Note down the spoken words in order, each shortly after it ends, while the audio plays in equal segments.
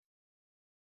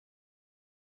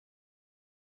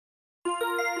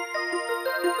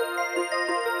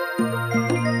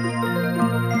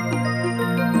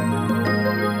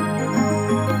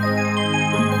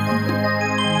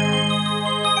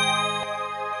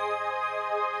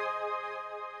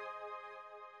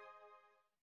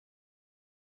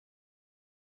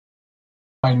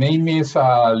My name is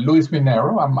Luis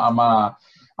Minero. I'm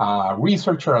a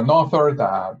researcher and author.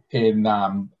 And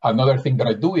another thing that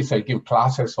I do is I give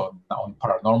classes on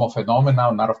paranormal phenomena,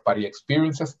 on out-of-body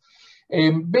experiences.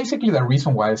 And basically, the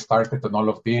reason why I started on all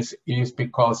of this is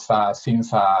because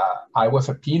since I was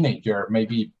a teenager,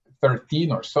 maybe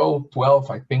 13 or so,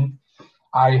 12, I think,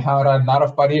 I had an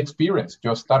out-of-body experience,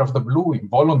 just out of the blue,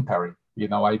 involuntary.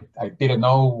 I didn't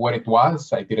know what it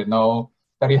was. I didn't know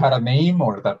that it had a name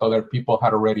or that other people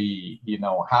had already,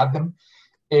 had them.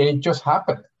 It just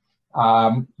happened.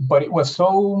 But it was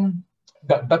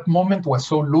that moment was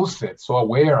so lucid, so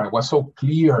aware. I was so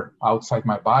clear outside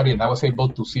my body, and I was able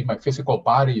to see my physical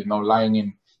body,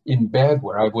 lying in bed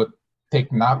where I would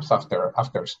take naps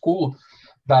after school,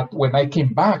 that when I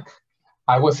came back,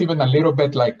 I was even a little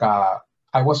bit like,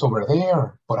 I was over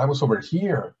there, but I was over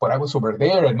here, but I was over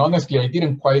there. And honestly, I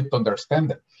didn't quite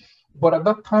understand it. But at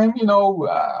that time,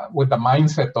 with the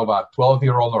mindset of a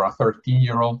 12-year-old or a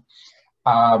 13-year-old,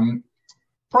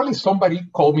 probably somebody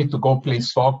called me to go play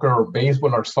soccer or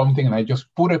baseball or something, and I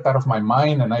just put it out of my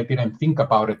mind, and I didn't think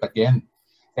about it again.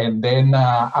 And then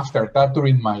after that,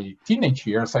 during my teenage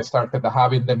years, I started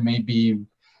having them maybe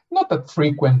not that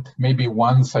frequent, maybe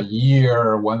once a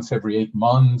year, once every 8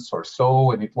 months or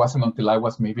so. And it wasn't until I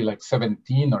was maybe like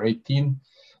 17 or 18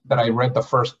 that I read the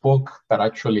first book that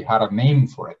actually had a name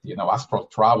for it. Astral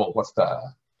Travel was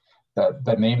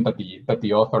the name that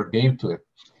the author gave to it.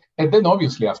 And then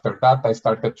obviously after that, I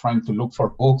started trying to look for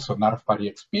books on out-of-body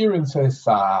experiences.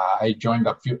 I joined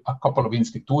a couple of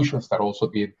institutions that also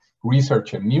did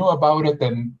research and knew about it.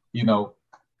 And,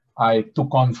 I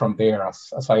took on from there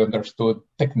as I understood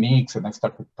techniques, and I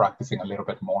started practicing a little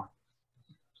bit more.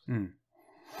 Mm.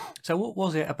 So what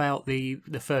was it about the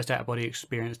first out-of-body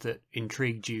experience that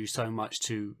intrigued you so much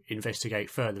to investigate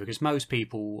further? Because most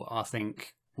people, I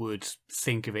think, would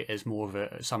think of it as more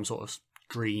of some sort of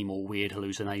dream or weird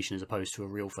hallucination as opposed to a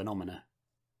real phenomena.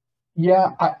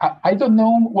 Yeah, I don't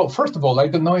know. Well, first of all, I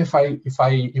don't know if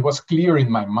it was clear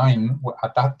in my mind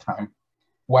at that time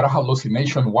what a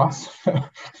hallucination was,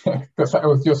 because I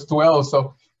was just 12.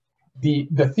 So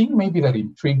the thing maybe that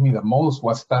intrigued me the most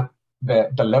was that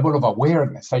the level of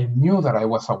awareness. I knew that I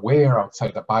was aware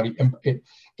outside the body. And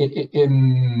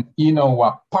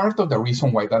part of the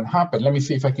reason why that happened, let me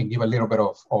see if I can give a little bit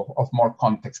of more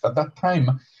context. At that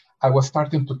time, I was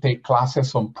starting to take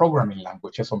classes on programming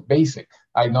languages, on BASIC.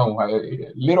 I know,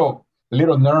 a little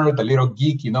nerd, a little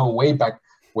geek, way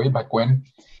back when.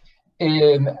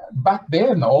 And back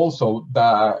then also,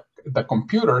 the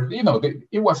computer,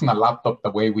 it wasn't a laptop the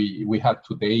way we had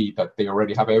today, that they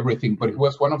already have everything, but it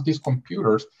was one of these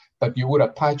computers that you would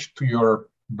attach to your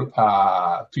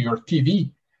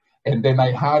TV. And then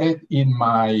I had it in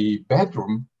my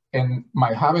bedroom. And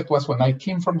my habit was, when I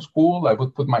came from school, I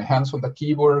would put my hands on the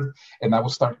keyboard and I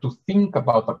would start to think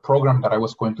about the program that I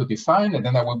was going to design. And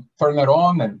then I would turn it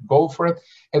on and go for it.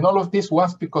 And all of this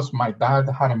was because my dad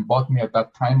hadn't bought me at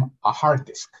that time a hard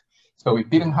disk. So it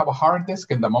didn't have a hard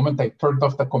disk. And the moment I turned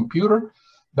off the computer,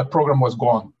 the program was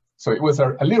gone. So it was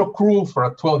a little cruel for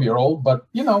a 12-year-old, but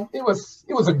it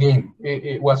was a game.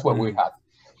 It was what we had.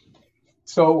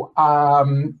 So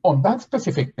on that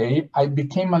specific day, I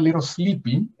became a little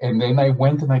sleepy, and then I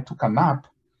went and I took a nap.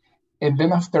 And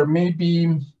then after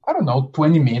maybe,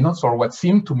 20 minutes, or what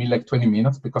seemed to me like 20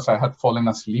 minutes because I had fallen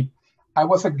asleep, I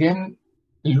was again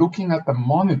looking at the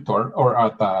monitor or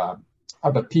at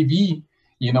the TV,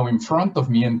 in front of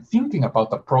me, and thinking about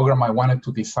the program I wanted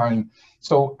to design.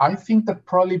 So I think that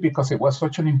probably because it was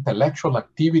such an intellectual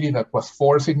activity that was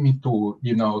forcing me to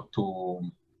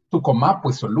come up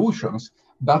with solutions,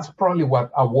 that's probably what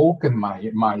awoken my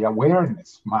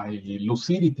awareness, my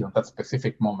lucidity on that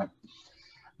specific moment.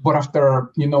 But after,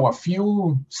 a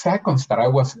few seconds that I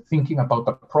was thinking about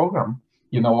the program,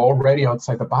 already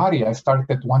outside the body, I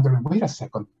started wondering, wait a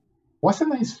second,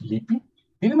 wasn't I sleepy?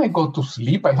 Didn't I go to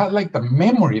sleep? I had like the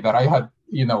memory that I had,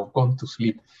 gone to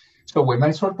sleep. So when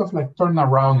I sort of like turned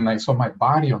around and I saw my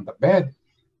body on the bed,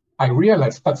 I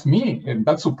realized that's me, and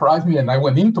that surprised me, and I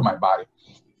went into my body.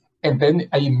 And then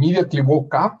I immediately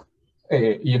woke up,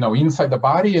 inside the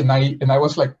body, and I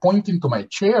was like pointing to my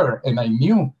chair, and I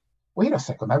knew, wait a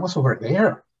second, I was over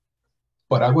there,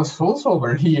 but I was also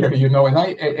over here,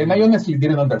 and I honestly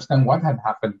didn't understand what had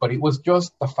happened, but it was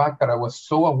just the fact that I was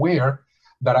so aware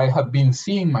that I had been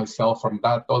seeing myself from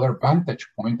that other vantage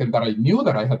point, and that I knew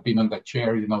that I had been on the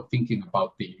chair, thinking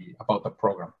about the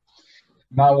program.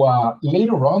 Now,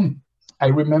 later on, I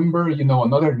remember,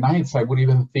 on other nights, I would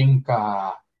even think,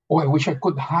 oh, I wish I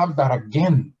could have that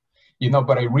again.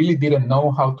 but I really didn't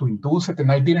know how to induce it.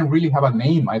 And I didn't really have a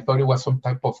name. I thought it was some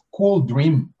type of cool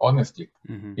dream, honestly.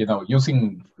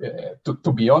 Using,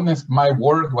 to be honest, my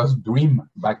word was dream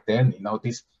back then,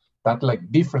 that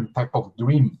like different type of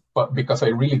dream, but because I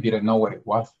really didn't know what it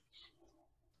was.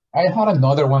 I had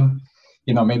another one,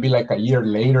 maybe like a year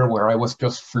later, where I was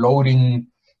just floating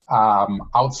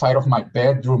outside of my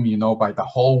bedroom, by the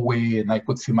hallway, and I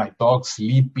could see my dog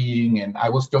sleeping, and I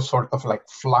was just sort of like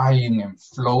flying and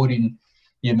floating,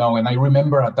 and I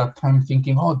remember at that time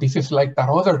thinking, oh, this is like that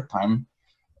other time,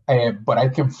 but I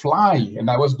can fly, and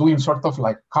I was doing sort of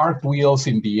like cartwheels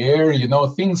in the air,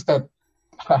 things that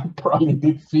I probably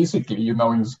did physically,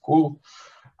 in school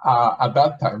at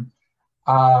that time.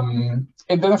 And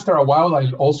then after a while,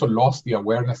 I also lost the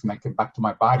awareness and I came back to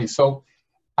my body. So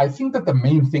I think that the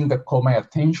main thing that caught my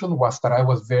attention was that I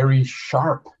was very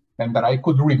sharp and that I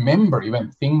could remember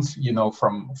even things,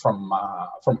 from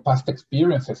past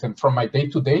experiences and from my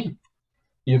day-to-day,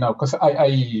 because I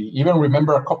even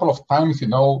remember a couple of times,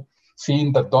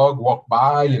 seeing the dog walk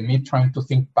by and me trying to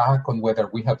think back on whether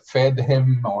we had fed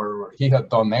him or he had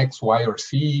done X, Y, or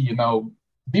C,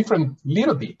 different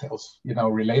little details,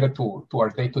 related to our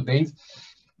day-to-days.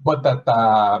 But that,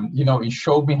 it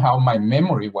showed me how my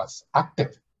memory was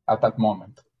active at that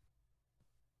moment.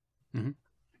 Mm-hmm.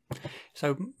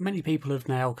 So many people have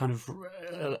now kind of,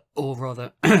 or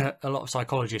rather a lot of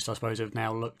psychologists, I suppose, have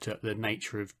now looked at the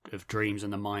nature of dreams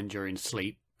and the mind during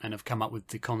sleep and have come up with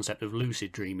the concept of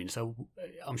lucid dreaming. So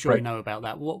I'm sure you know about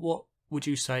that. What would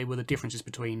you say were the differences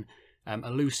between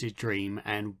a lucid dream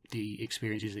and the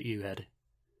experiences that you had?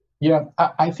 Yeah,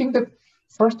 I think that,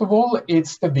 first of all,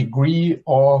 it's the degree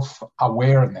of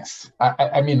awareness.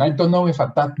 I mean, I don't know if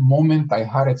at that moment I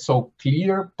had it so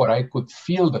clear, but I could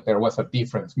feel that there was a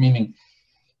difference. Meaning,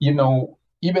 even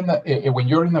when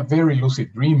you're in a very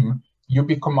lucid dream, you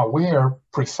become aware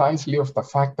precisely of the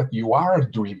fact that you are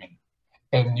dreaming,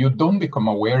 and you don't become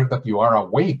aware that you are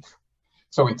awake.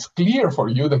 So it's clear for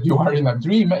you that you are in a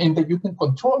dream and that you can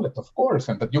control it, of course,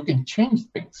 and that you can change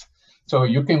things. So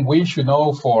you can wish,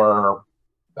 for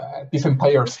this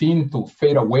entire scene to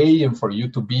fade away and for you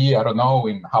to be, I don't know,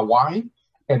 in Hawaii,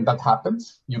 and that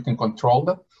happens. You can control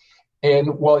that.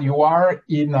 And while you are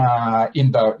in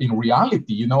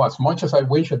reality, as much as I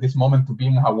wish at this moment to be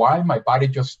in Hawaii, my body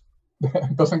just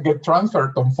doesn't get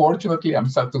transferred. Unfortunately, I'm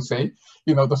sad to say,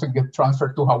 doesn't get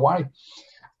transferred to Hawaii.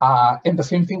 And the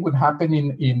same thing would happen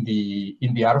in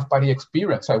the out-of-body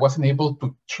experience. I wasn't able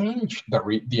to change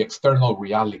the external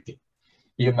reality.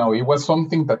 It was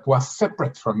something that was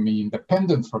separate from me,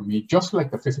 independent from me, just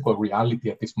like the physical reality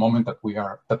at this moment that we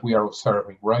are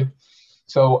observing, right?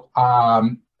 So,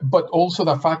 but also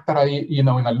the fact that I, in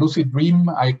a lucid dream,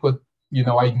 I could,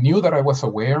 I knew that I was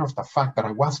aware of the fact that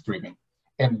I was dreaming,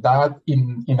 and that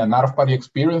in an out-of-body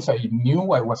experience, I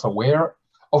knew I was aware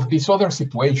of this other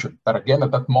situation that, again,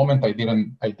 at that moment, I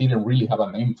didn't really have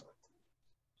a name for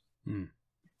it. Mm.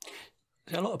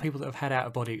 A lot of people that have had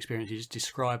out-of-body experiences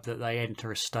describe that they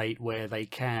enter a state where they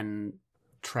can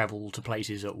travel to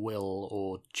places at will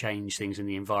or change things in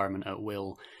the environment at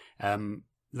will.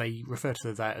 They refer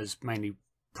to that as mainly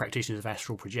practitioners of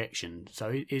astral projection.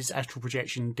 So is astral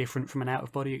projection different from an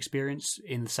out-of-body experience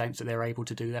in the sense that they're able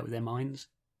to do that with their minds?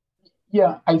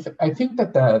 Yeah, I think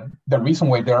that the reason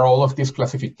why there are all of these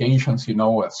classifications,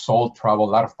 soul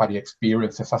travel, out-of-body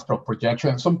experiences, astral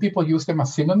projection, some people use them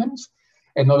as synonyms,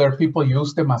 and other people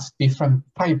use them as different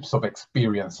types of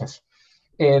experiences.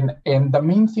 And the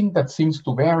main thing that seems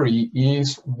to vary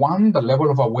is, one, the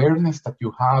level of awareness that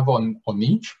you have on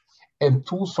each, and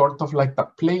two, sort of like the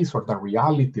place or the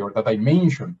reality or the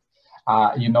dimension,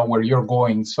 where you're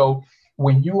going. So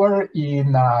when you are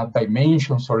in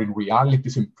dimensions or in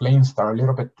realities, in planes that are a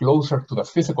little bit closer to the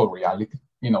physical reality,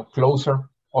 closer,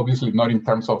 obviously not in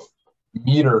terms of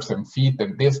meters and feet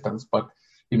and distance, but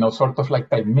sort of like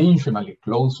dimensionally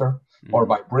closer or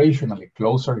vibrationally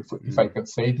closer, if I can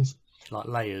say this. Like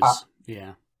layers,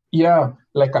 yeah. Yeah,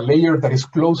 like a layer that is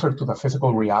closer to the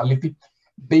physical reality.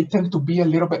 They tend to be a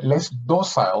little bit less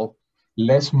docile,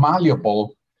 less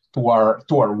malleable to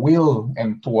our will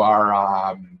and to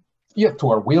our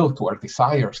will, to our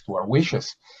desires, to our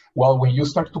wishes. While when you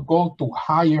start to go to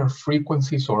higher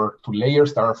frequencies or to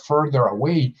layers that are further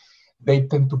away, they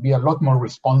tend to be a lot more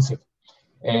responsive.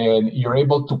 And you're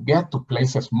able to get to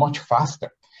places much faster.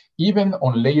 Even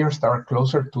on layers that are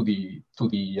closer to the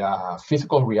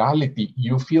physical reality,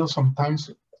 you feel sometimes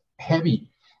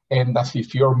heavy, and as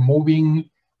if you're moving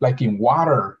like in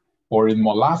water or in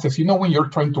molasses. When you're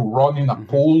trying to run in a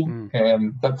pool,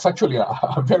 and that's actually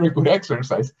a very good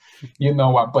exercise,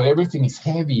 but everything is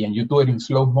heavy and you do it in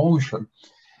slow motion.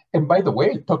 And by the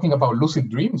way, talking about lucid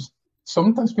dreams,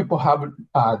 sometimes people have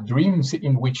dreams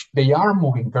in which they are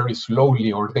moving very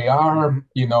slowly, or they are,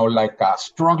 like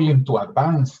struggling to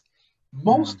advance.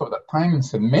 Most of the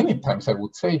times, and many times I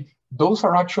would say, those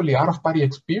are actually out-of-body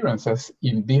experiences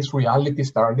in these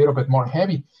realities that are a little bit more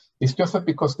heavy. It's just that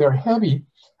because they're heavy,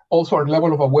 also our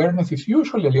level of awareness is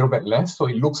usually a little bit less, so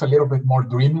it looks a little bit more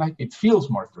dreamlike. It feels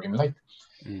more dreamlike.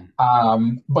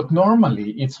 But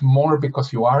normally it's more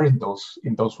because you are in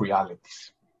those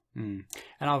realities. And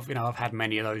I've had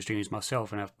many of those dreams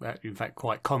myself, and in fact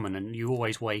quite common. And you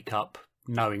always wake up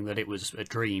knowing that it was a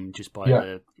dream just by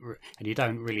and you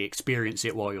don't really experience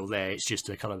it while you're there. It's just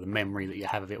the kind of the memory that you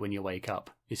have of it when you wake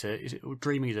up.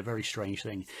 Dreaming is a very strange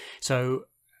thing. So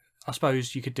I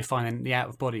suppose you could define the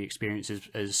out-of-body experience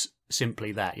as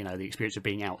simply that, the experience of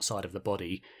being outside of the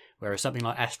body, whereas something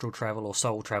like astral travel or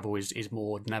soul travel is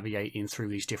more navigating through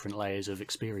these different layers of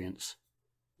experience.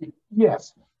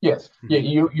 Yes. Yeah,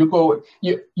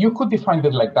 you could define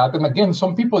it like that. And again,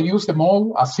 some people use them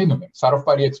all as synonyms.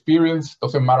 Out-of-body experience,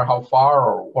 doesn't matter how far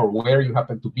or where you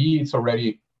happen to be, it's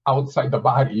already outside the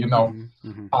body,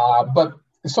 But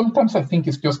sometimes I think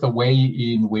it's just a way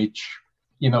in which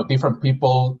different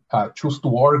people choose to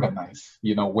organize,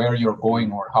 where you're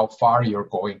going or how far you're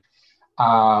going.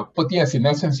 But yes, in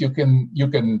essence, you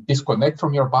can disconnect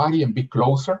from your body and be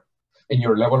closer in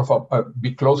your level of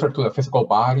be closer to the physical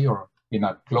body or in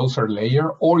a closer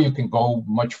layer, or you can go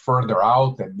much further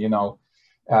out and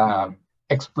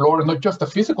explore not just the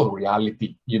physical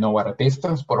reality, at a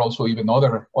distance, but also even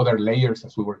other layers,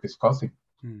 as we were discussing.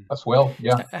 As well,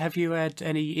 yeah. Have you had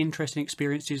any interesting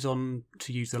experiences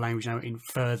to use the language now, in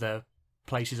further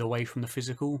places away from the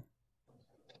physical?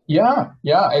 Yeah,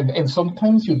 and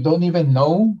sometimes you don't even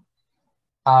know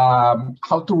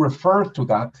how to refer to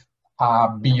that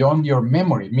beyond your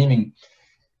memory, meaning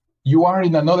you are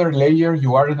in another layer,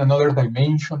 you are in another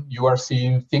dimension, you are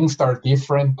seeing things that are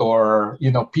different, or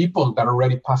people that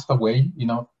already passed away,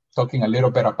 talking a little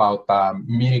bit about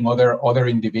meeting other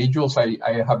individuals.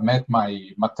 I have met my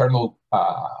maternal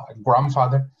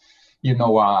grandfather,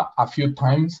 a few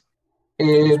times.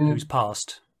 Who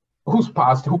passed,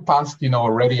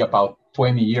 already about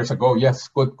 20 years ago. Yes,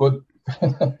 good.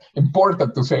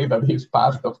 Important to say that he's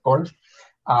passed, of course,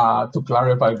 to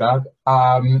clarify that.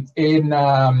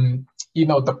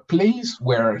 The place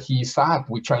where he's at,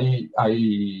 which I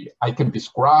can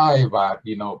describe, I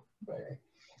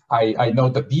know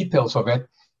the details of it.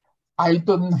 I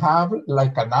don't have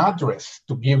like an address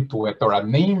to give to it or a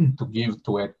name to give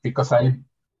to it, because I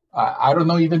don't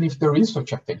know even if there is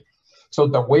such a thing. So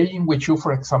the way in which you,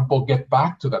 for example, get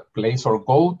back to that place or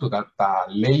go to that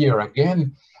layer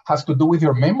again has to do with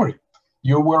your memory.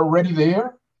 You were already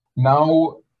there.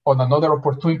 Now, on another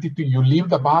opportunity, you leave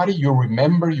the body, you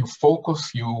remember, you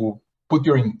focus, you put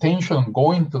your intention on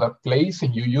going to that place,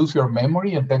 and you use your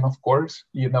memory. And then, of course,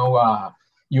 you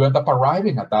end up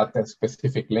arriving at that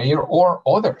specific layer or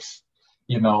others,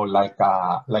 like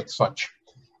such.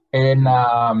 And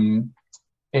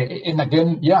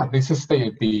again, this is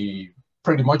the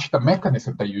pretty much the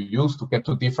mechanism that you use to get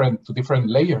to different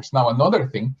layers. Now, another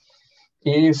thing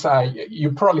is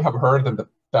you probably have heard, and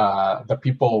the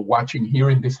people watching,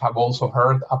 hearing this have also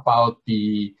heard about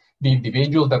the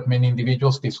individual that many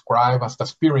individuals describe as the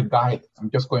spirit guide.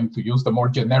 I'm just going to use the more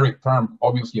generic term.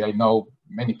 Obviously, I know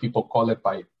many people call it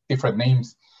by different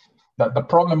names. The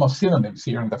problem of synonyms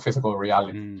here in the physical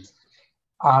reality.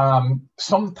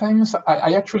 Sometimes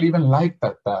I actually even like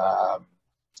that,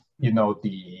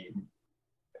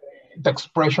 the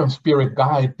expression spirit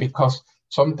guide, because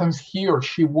sometimes he or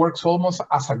she works almost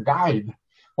as a guide,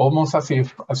 almost as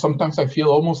if, sometimes I feel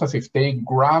almost as if they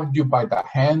grabbed you by the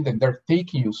hand and they're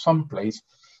taking you someplace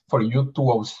for you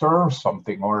to observe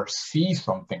something or see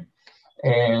something.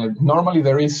 And normally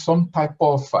there is some type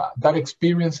of, that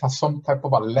experience has some type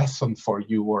of a lesson for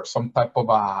you, or some type of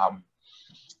a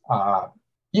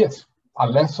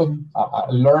lesson,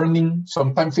 a learning.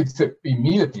 Sometimes it's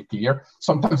immediately clear,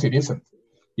 sometimes it isn't.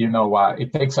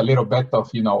 It takes a little bit of,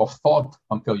 of thought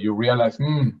until you realize,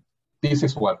 this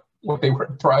is what they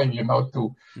were trying,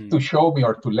 to show me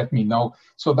or to let me know.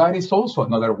 So that is also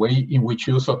another way in which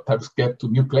you sometimes get to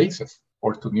new places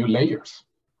or to new layers.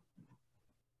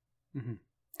 Mm-hmm.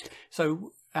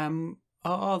 So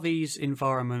are these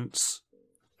environments,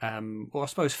 or I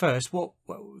suppose first, what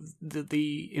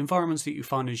the environments that you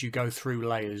find as you go through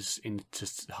layers into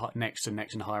next and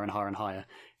next and higher and higher and higher,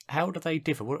 how do they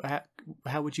differ?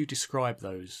 How would you describe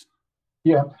those?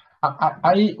 Yeah,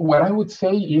 what I would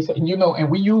say is, and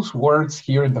we use words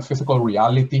here in the physical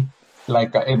reality,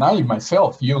 like, and I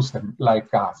myself use them, like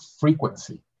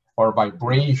frequency or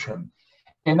vibration.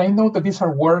 And I know that these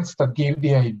are words that give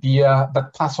the idea,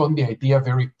 that pass on the idea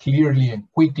very clearly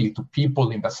and quickly to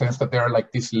people, in the sense that there are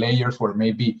like these layers where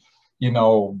maybe,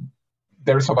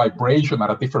 there's a vibration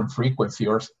at a different frequency,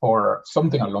 or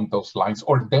something along those lines,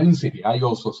 or density. I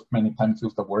also many times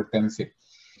use the word density.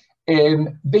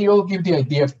 And they all give the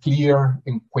idea of clear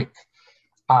and quick.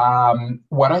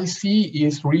 What I see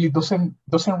is really doesn't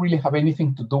really have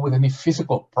anything to do with any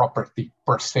physical property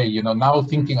per se. Now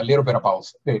thinking a little bit about,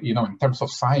 in terms of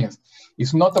science,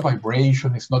 it's not the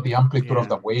vibration, it's not the amplitude of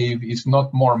the wave, it's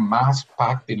not more mass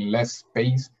packed in less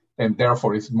space, and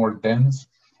therefore it's more dense.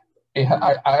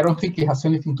 I don't think it has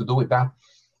anything to do with that.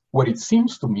 What it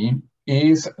seems to me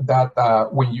is that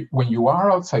when you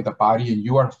are outside the body and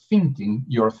you are thinking,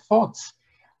 your thoughts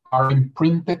are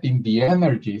imprinted in the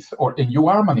energies, and you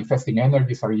are manifesting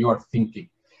energies or you are thinking.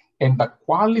 And the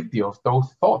quality of those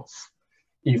thoughts,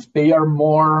 if they are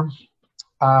more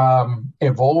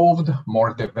evolved,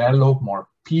 more developed, more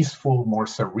peaceful, more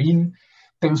serene,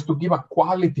 tends to give a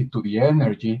quality to the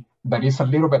energy that is a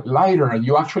little bit lighter, and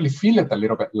you actually feel it a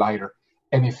little bit lighter.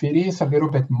 And if it is a little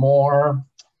bit more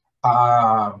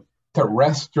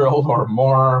terrestrial, or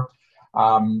more,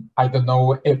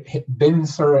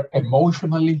 denser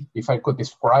emotionally, if I could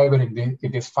describe it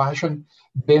in this fashion,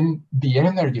 then the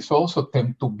energies also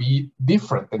tend to be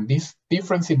different. And this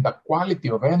difference in the quality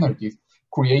of energies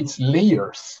creates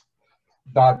layers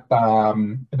that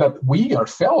we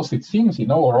ourselves, it seems,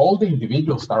 or all the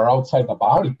individuals that are outside the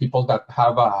body, people that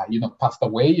have, passed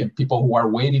away, and people who are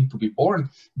waiting to be born,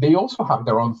 they also have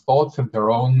their own thoughts and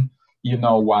their own,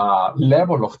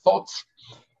 level of thoughts.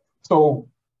 So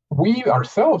we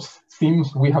ourselves,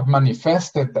 seems we have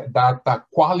manifested that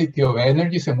quality of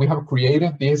energies, and we have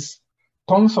created these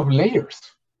tons of layers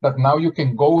that now you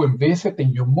can go and visit,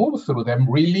 and you move through them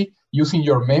really using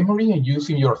your memory and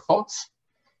using your thoughts.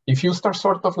 If you start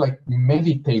sort of like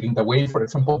meditating the way, for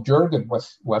example, Jürgen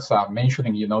was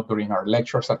mentioning, during our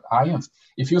lectures at IONS,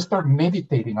 if you start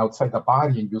meditating outside the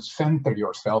body and you center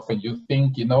yourself and you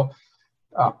think,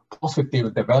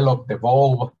 positive,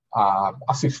 evolve,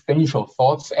 assistential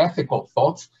thoughts, ethical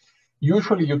thoughts,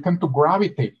 usually you tend to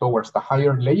gravitate towards the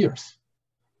higher layers.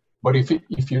 But if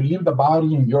you leave the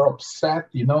body and you're upset,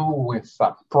 with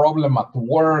a problem at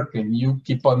work, and you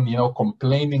keep on,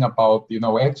 complaining about,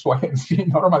 X, Y, and Z,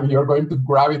 normally you're going to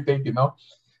gravitate,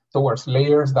 towards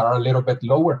layers that are a little bit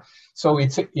lower. So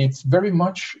it's very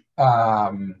much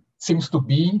seems to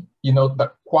be,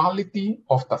 the quality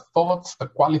of the thoughts, the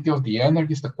quality of the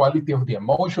energies, the quality of the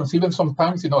emotions. Even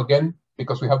sometimes, again,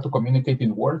 because we have to communicate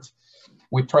in words,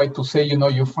 we try to say,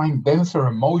 you find denser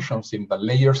emotions in the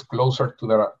layers closer to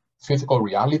the physical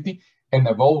reality, and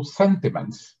evolve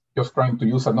sentiments, just trying to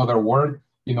use another word,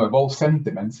 evolve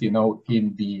sentiments, in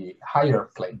the higher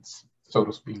planes, so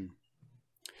to speak.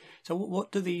 So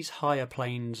what do these higher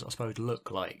planes, I suppose, look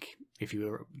like, if you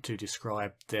were to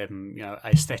describe them,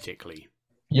 aesthetically?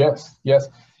 Yes.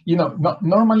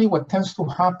 Normally what tends to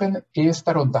happen is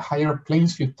that on the higher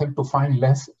planes, you tend to find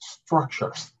less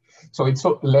structures. So it's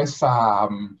less,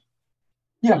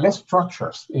 less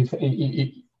structures.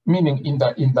 Meaning in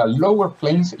the lower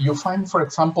planes, you find, for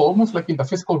example, almost like in the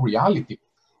physical reality,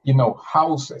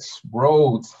 houses,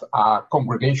 roads,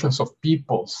 congregations of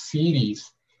people,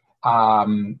 cities,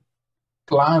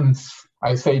 plants.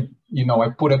 I say, I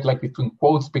put it like between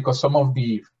quotes, because some of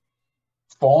the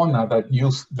fauna that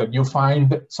you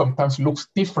find sometimes looks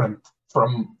different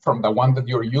from the one that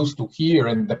you're used to here,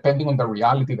 and depending on the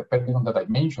reality, depending on the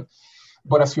dimension.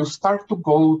 But as you start to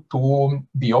go to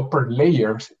the upper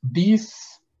layers, these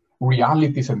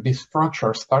realities and these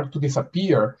structures start to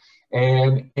disappear,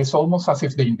 and it's almost as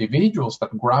if the individuals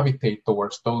that gravitate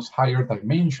towards those higher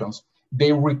dimensions,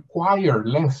 they require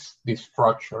less these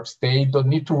structures. They don't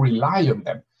need to rely on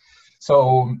them.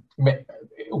 So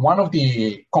one of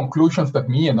the conclusions that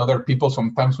me and other people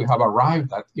sometimes we have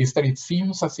arrived at is that it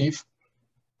seems as if,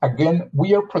 again,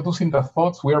 we are producing the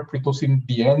thoughts, we are producing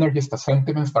the energies, the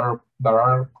sentiments that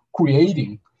are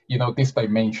creating, these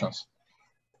dimensions.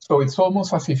 So it's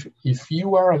almost as if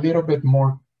you are a little bit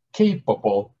more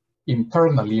capable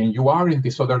internally and you are in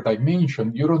this other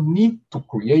dimension, you don't need to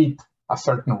create a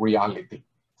certain reality.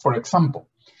 For example,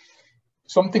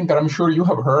 something that I'm sure you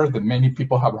have heard and many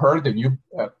people have heard, and you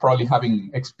probably having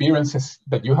experiences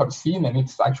that you have seen, and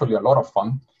it's actually a lot of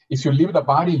fun, is you leave the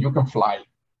body, you can fly.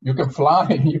 You can fly,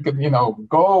 and you can,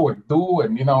 go and do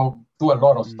a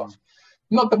lot of stuff.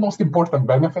 Not the most important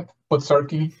benefit, but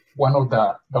certainly one of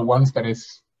the ones that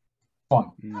is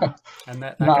fun. And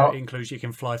that now, includes you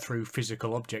can fly through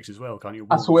physical objects as well, can't you?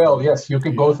 As well, yes. You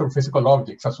can go through physical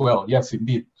objects as well. Yes,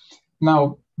 indeed.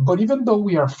 Now, But even though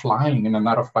we are flying in an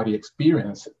out-of-body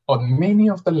experience, on many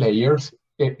of the layers,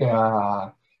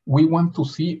 we want to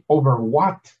see over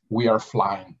what we are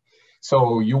flying.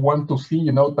 So you want to see,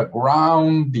 the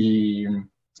ground, the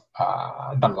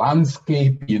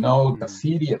landscape, the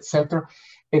city, etc.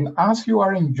 And as you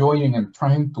are enjoying and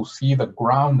trying to see the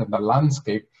ground and the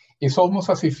landscape, it's almost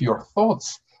as if your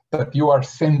thoughts that you are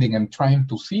sending and trying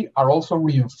to see are also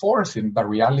reinforcing the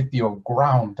reality of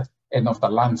ground and of the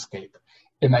landscape.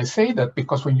 And I say that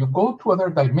because when you go to other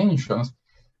dimensions,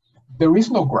 there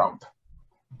is no ground.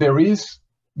 There is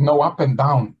no up and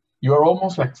down. You're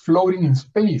almost like floating in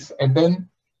space. And then,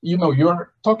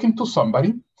 you're talking to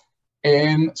somebody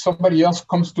and somebody else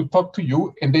comes to talk to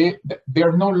you, and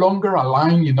they're no longer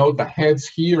aligned, the heads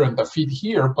here and the feet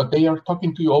here, but they are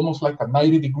talking to you almost like a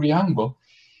 90-degree angle.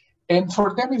 And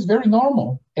for them, it's very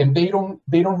normal. And they don't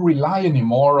rely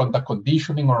anymore on the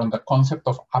conditioning or on the concept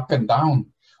of up and down,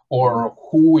 or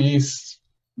who is,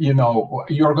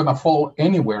 you're going to fall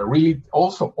anywhere. Really,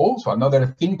 also another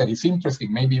thing that is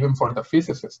interesting, maybe even for the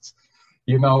physicists,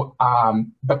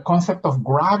 the concept of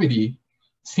gravity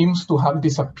seems to have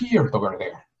disappeared over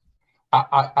there.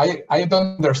 I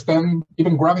don't understand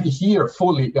even gravity here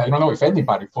fully. I don't know if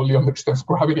anybody fully understands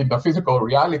gravity in the physical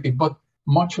reality, but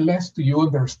much less do you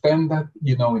understand that,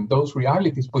 in those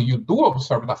realities. But you do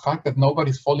observe the fact that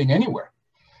nobody's falling anywhere,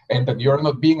 and that you're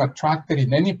not being attracted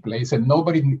in any place, and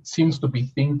nobody seems to be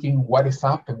thinking what is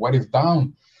up and what is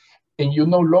down. And you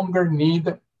no longer need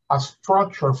a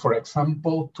structure, for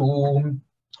example,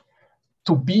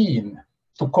 to be in,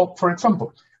 to cope. For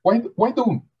example, why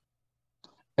do,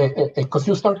 because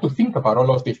you start to think about all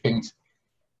of these things,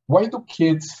 why do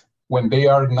kids, when they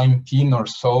are 19 or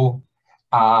so,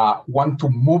 want to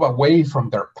move away from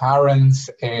their parents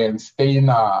and stay in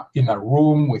a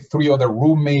room with 3 other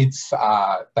roommates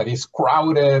that is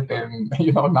crowded, and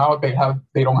now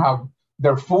they don't have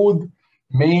their food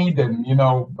made, and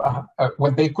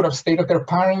when they could have stayed at their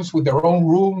parents with their own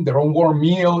room, their own warm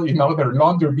meal, their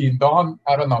laundry being done.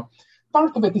 I don't know.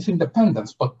 Part of it is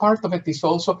independence, but part of it is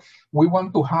also we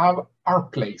want to have our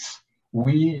place.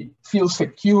 We feel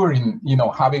secure in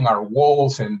having our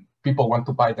walls, and people want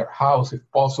to buy their house if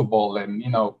possible, and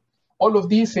all of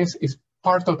this is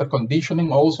part of the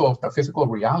conditioning also of the physical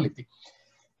reality.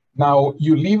 Now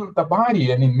you leave the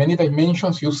body, and in many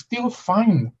dimensions you still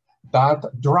find that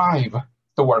drive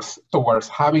towards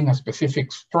having a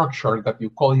specific structure that you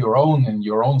call your own and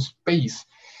your own space.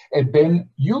 And then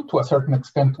you, to a certain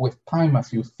extent, with time,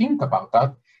 as you think about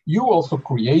that, you also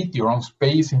create your own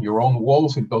space and your own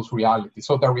walls in those realities.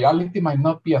 So the reality might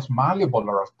not be as malleable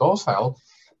or as docile,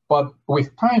 but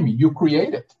with time, you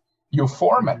create it, you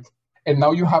form it, and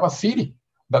now you have a city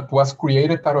that was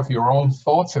created out of your own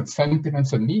thoughts and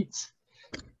sentiments and needs.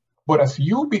 But as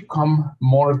you become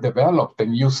more developed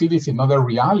and you see this in other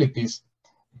realities,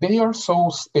 they are so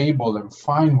stable and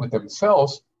fine with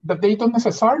themselves that they don't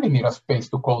necessarily need a space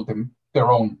to call them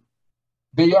their own.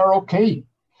 They are okay.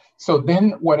 So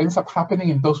then what ends up happening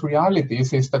in those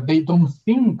realities is that they don't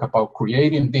think about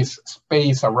creating this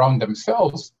space around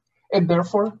themselves, and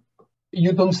therefore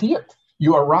you don't see it.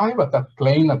 You arrive at that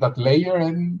plane, at that layer,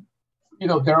 and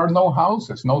there are no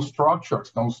houses, no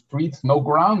structures, no streets, no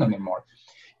ground anymore.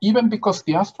 Even because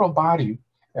the astral body,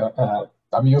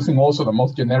 I'm using also the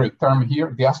most generic term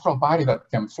here, the astral body that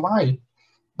can fly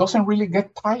doesn't really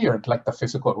get tired like the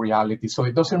physical reality. So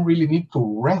it doesn't really need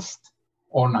to rest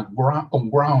on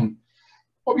ground.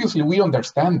 Obviously, we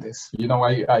understand this.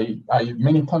 I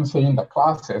many times say in the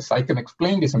classes, I can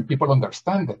explain this and people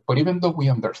understand it. But even though we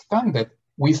understand it,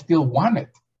 we still want it.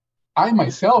 I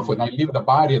myself, when I leave the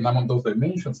body and I'm on those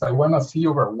dimensions, I want to see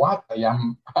over what I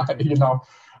am,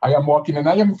 I am walking and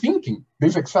I am thinking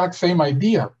this exact same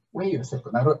idea. Wait a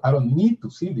second, I don't need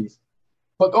to see this.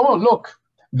 But oh, look,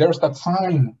 there's that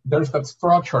sign, there's that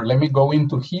structure, let me go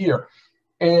into here.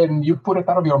 And you put it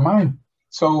out of your mind.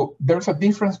 So there's a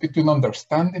difference between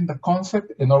understanding the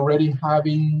concept and already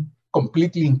having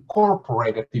completely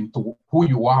incorporated into who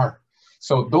you are.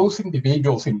 So those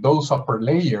individuals in those upper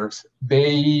layers,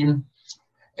 they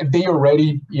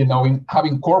already, have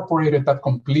incorporated that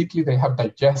completely. They have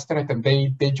digested it, and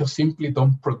they just simply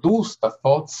don't produce the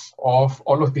thoughts of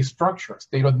all of these structures.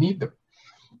 They don't need them.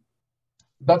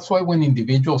 That's why when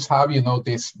individuals have,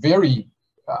 this very,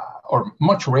 or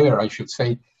much rare, I should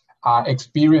say,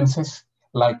 experiences,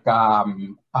 like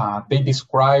they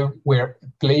describe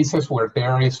places where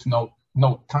there is no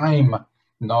time,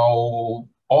 no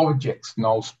objects,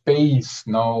 no space,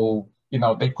 no,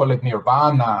 they call it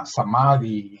nirvana,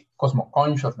 samadhi,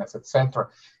 cosmo-consciousness, etc.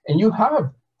 And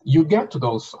you get to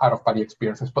those out-of-body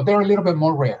experiences, but they're a little bit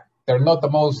more rare. They're not the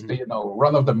most,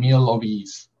 run-of-the-mill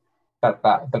OBEs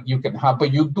that you can have,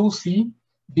 but you do see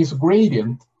this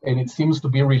gradient, and it seems to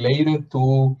be related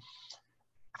to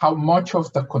how much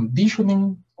of the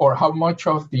conditioning or how much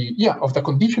of the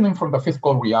conditioning from the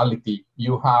physical reality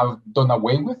you have done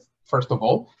away with, first of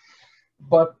all.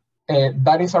 But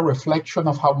that is a reflection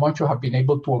of how much you have been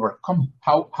able to overcome,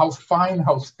 how fine,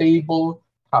 how stable,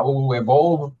 how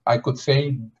evolved, I could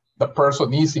say, the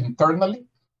person is internally,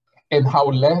 and how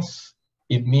less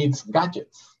it needs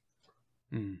gadgets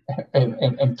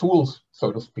and tools,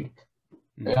 so to speak.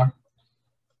 Yeah.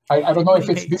 I don't know if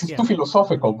this is too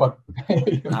philosophical, but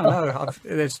no,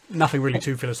 there's nothing really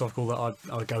too philosophical that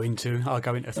I go into. I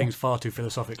go into things far too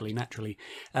philosophically, naturally.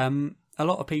 A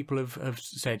lot of people have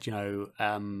said,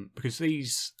 because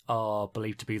these are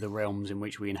believed to be the realms in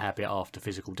which we inhabit after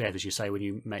physical death, as you say, when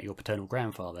you met your paternal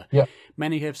grandfather. Yeah.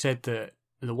 Many have said that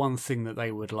the one thing that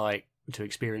they would like to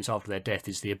experience after their death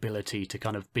is the ability to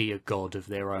kind of be a god of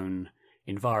their own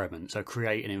environment. So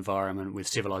create an environment with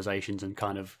civilizations and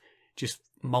kind of just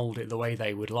mold it the way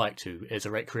they would like to as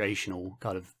a recreational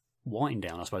kind of wind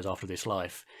down, I suppose, after this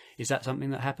life. Is that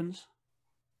something that happens?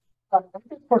 I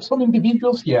think for some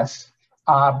individuals, yes.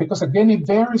 Because again, it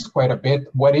varies quite a bit.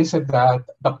 What is it that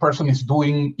the person is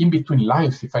doing in between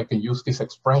lives, if I can use this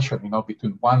expression,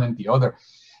 between one and the other.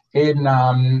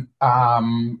 And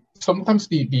sometimes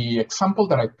the example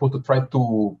that I put to try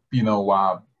to,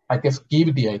 I guess,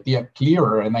 give the idea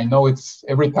clearer, and I know it's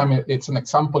every time it's an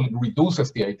example, it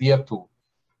reduces the idea to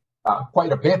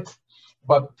quite a bit.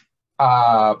 But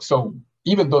so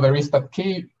even though there is that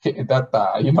caveat,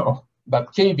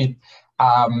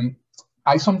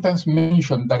 I sometimes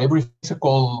mention that every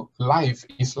physical life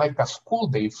is like a school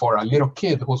day for a little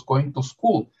kid who's going to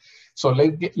school. So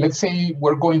let's say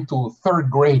we're going to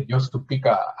third grade, just to pick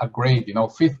a grade,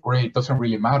 fifth grade, doesn't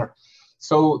really matter.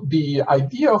 So the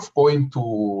idea of going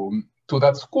to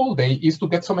that school day is to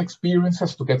get some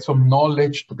experiences, to get some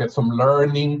knowledge, to get some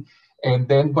learning. And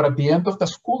then, but at the end of the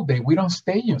school day, we don't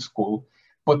stay in school,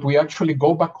 but we actually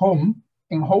go back home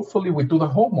and hopefully we do the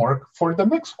homework for the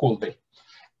next school day.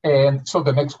 And so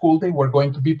the next school day, we're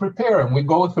going to be prepared. And we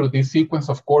go through this sequence,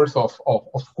 of course, of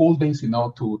school days,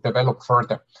 to develop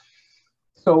further.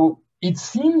 So it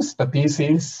seems that this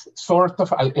is sort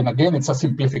of, and again, it's a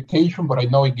simplification, but I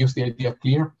know it gives the idea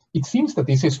clear. It seems that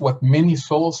this is what many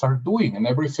souls are doing, and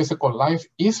every physical life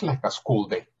is like a school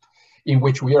day in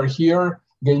which we are here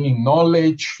gaining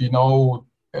knowledge,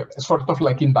 sort of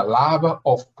like in the lab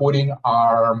of putting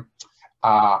our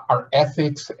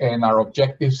ethics and our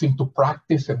objectives into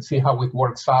practice and see how it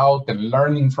works out and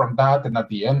learning from that. And at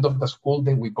the end of the school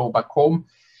day, we go back home.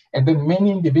 And then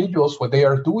many individuals, what they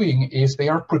are doing is they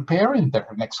are preparing their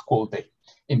next school day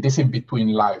in this in-between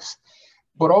lives.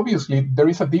 But obviously, there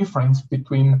is a difference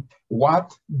between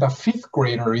what the fifth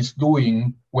grader is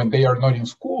doing when they are not in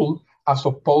school, as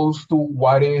opposed to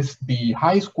what is the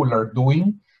high schooler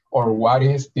doing, or what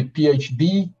is the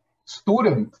PhD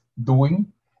student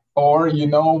doing, or,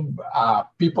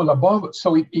 people above.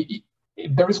 So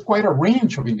there is quite a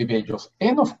range of individuals.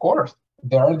 And of course,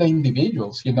 there are the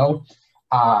individuals,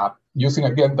 using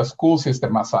again the school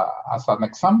system as an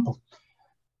example.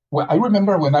 Well, I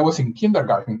remember when I was in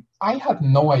kindergarten, I had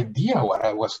no idea what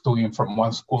I was doing from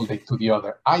one school day to the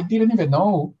other. I didn't even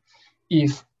know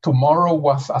if tomorrow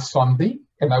was a Sunday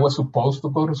and I was supposed to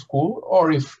go to school,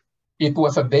 or if it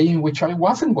was a day in which I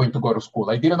wasn't going to go to school.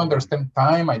 I didn't understand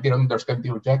time. I didn't understand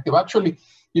the objective. Actually,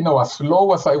 as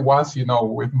slow as I was,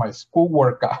 with my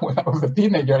schoolwork when I was a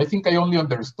teenager, I think I only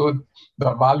understood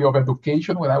the value of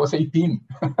education when I was 18.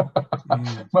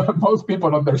 But most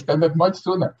people understand it much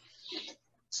sooner.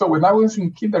 So when I was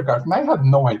in kindergarten, I had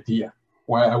no idea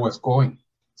where I was going.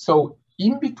 So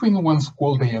in between one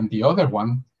school day and the other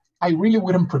one, I really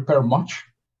wouldn't prepare much.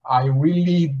 I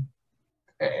really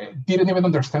didn't even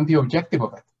understand the objective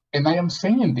of it. And I am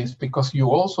saying this because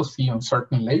you also see on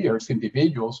certain layers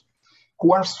individuals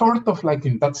who are sort of like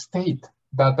in that state,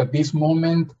 that at this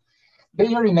moment,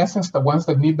 they are in essence the ones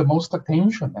that need the most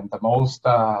attention and the most,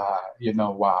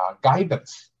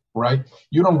 guidance, right?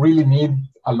 You don't really need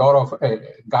a lot of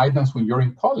guidance when you're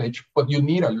in college, but you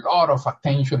need a lot of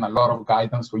attention, a lot of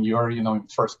guidance when you're, in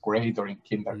first grade or in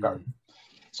kindergarten.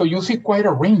 So you see quite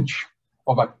a range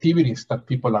of activities that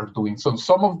people are doing. So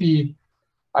some of the,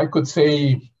 I could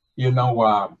say, I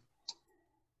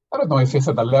don't know if it's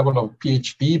at the level of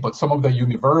PhD, but some of the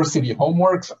university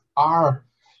homeworks are,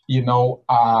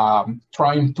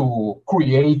 trying to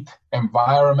create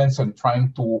environments and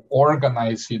trying to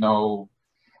organize,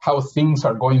 how things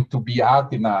are going to be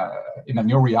in a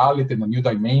new reality, in a new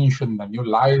dimension, a new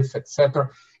life, etc.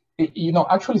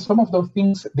 Actually, some of those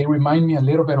things, they remind me a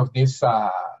little bit of these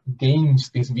games,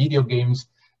 these video games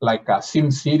like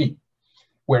Sim City,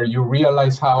 where you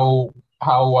realize how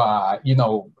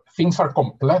things are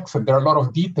complex and there are a lot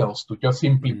of details to just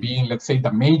simply being, let's say,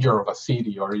 the mayor of a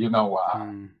city, or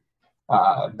the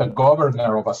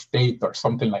governor of a state or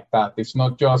something like that. It's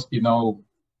not just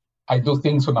I do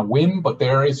things on a whim, but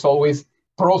there is always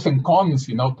pros and cons,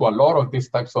 to a lot of these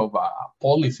types of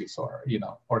policies or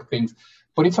things.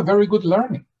 But it's a very good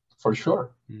learning, for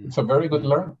sure. It's a very good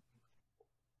learning.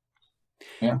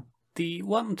 Yeah. The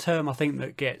one term I think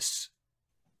that gets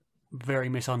very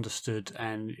misunderstood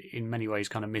and in many ways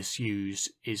kind of misused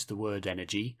is the word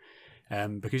energy.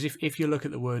 Because if you look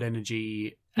at the word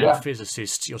energy and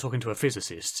physicists, you're talking to a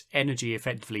physicist. Energy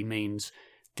effectively means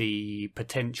the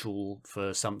potential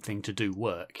for something to do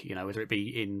work, whether it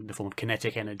be in the form of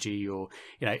kinetic energy or,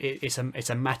 it's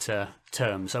a matter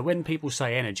term. So when people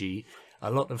say energy, a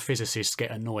lot of physicists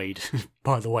get annoyed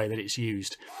by the way that it's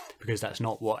used, because that's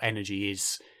not what energy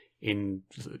is in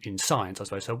science, I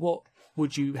suppose. So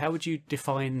how would you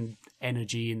define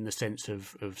energy in the sense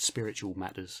of spiritual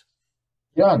matters?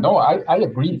 Yeah, no, I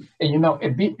agree.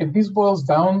 And this boils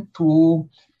down to,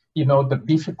 the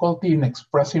difficulty in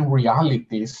expressing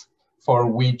realities for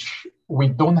which we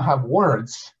don't have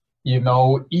words,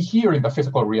 here in the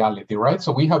physical reality, right?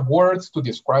 So we have words to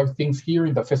describe things here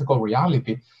in the physical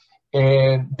reality.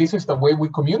 And this is the way we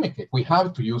communicate. We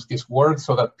have to use these words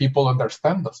so that people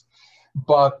understand us.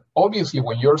 But obviously,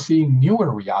 when you're seeing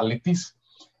newer realities,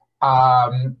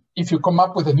 if you come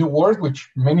up with a new word, which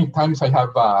many times I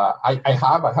have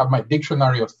my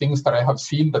dictionary of things that I have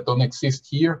seen that don't exist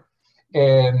here,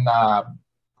 and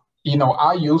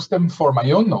I use them for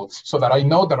my own notes so that I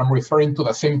know that I'm referring to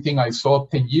the same thing I saw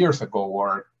 10 years ago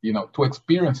or 2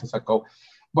 experiences ago.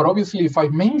 But obviously, if I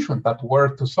mention that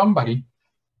word to somebody,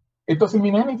 it doesn't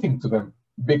mean anything to them,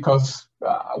 because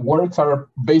words are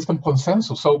based on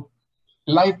consensus. So,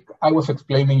 like I was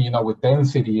explaining, with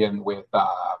density and with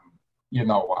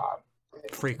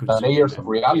frequency, the layers of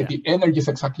reality, energy is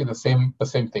exactly the same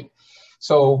thing.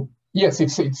 So yes,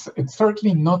 it's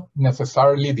certainly not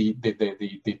necessarily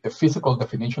the physical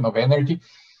definition of energy.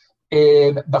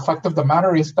 And the fact of the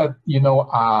matter is that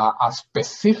a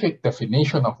specific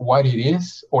definition of what it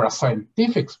is, or a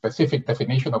scientific specific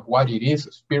definition of what it is,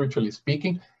 spiritually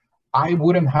speaking, I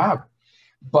wouldn't have.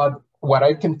 But what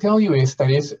I can tell you is that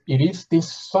it is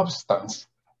this substance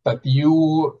that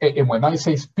and when I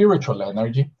say spiritual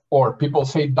energy, or people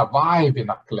say the vibe in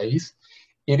a place,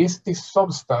 it is this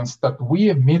substance that we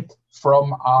emit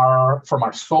from our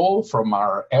soul, from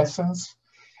our essence,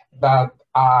 that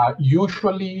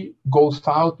usually goes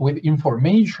out with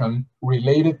information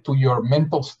related to your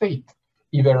mental state,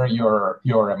 either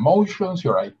your emotions,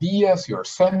 your ideas, your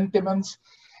sentiments.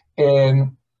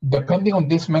 And depending on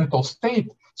this mental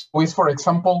state, with, for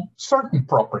example, certain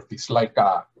properties like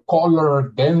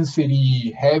color,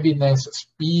 density, heaviness,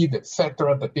 speed,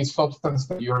 etc., that this substance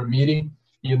that you're emitting,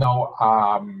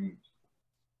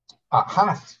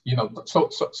 has,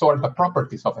 so are the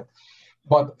properties of it.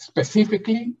 But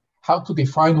specifically, how to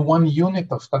define one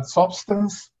unit of that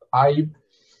substance, I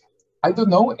don't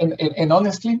know. And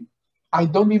honestly, I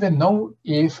don't even know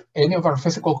if any of our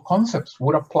physical concepts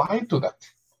would apply to that.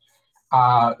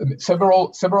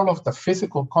 Several of the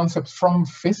physical concepts from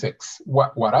physics,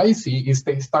 what I see is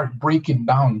they start breaking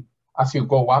down as you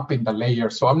go up in the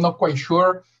layers. So I'm not quite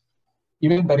sure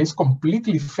even that it's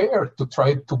completely fair to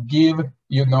try to give,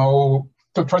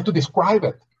 to try to describe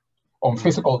it on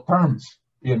physical terms.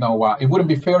 It wouldn't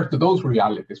be fair to those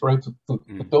realities, right? To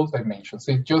those dimensions.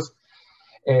 It just,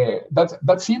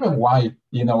 that's even why,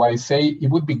 I say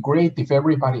it would be great if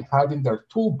everybody had in their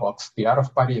toolbox the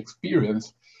out-of-body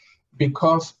experience,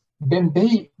 because then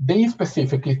they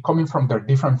specifically, coming from their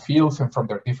different fields and from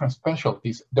their different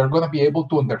specialties, they're going to be able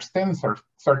to understand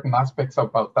certain aspects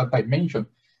about that dimension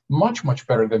much, much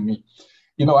better than me.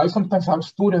 I sometimes have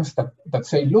students that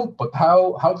say, look, but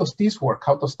how does this work?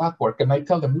 How does that work? And I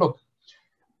tell them, look,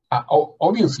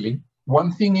 obviously,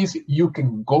 one thing is you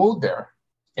can go there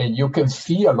and you can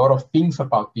see a lot of things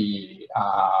about the,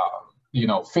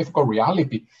 physical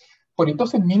reality, but it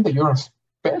doesn't mean that you're a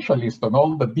specialist on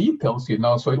all the details,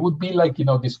 So it would be like,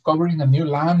 discovering a new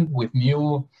land with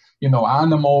new,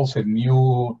 animals and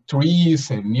new trees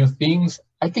and new things.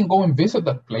 I can go and visit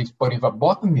that place, but if a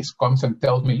botanist comes and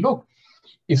tells me, look,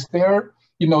 is there,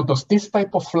 does this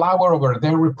type of flower over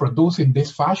there reproduce in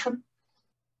this fashion?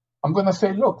 I'm going to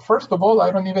say, look, first of all, I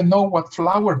don't even know what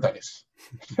flower that is.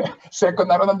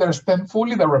 Second, I don't understand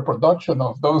fully the reproduction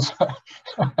of those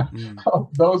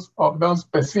of those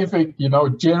specific,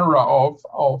 genera of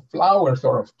flowers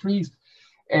or of trees.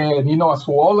 And, a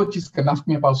zoologist can ask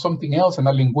me about something else, and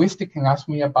a linguistic can ask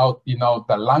me about,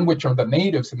 the language of the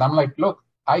natives. And I'm like, look,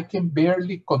 I can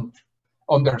barely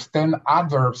understand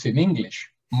adverbs in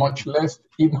English, much less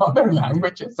in other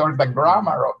languages or the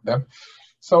grammar of them.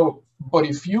 So, but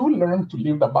if you learn to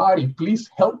leave the body, please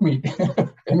help me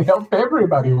and help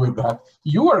everybody with that.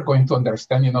 You are going to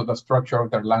understand, the structure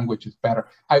of their languages better.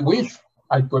 I wish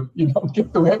I could,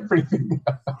 get to everything.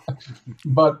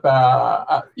 But,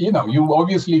 you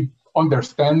obviously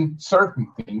understand certain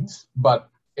things, but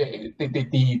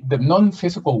the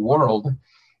non-physical world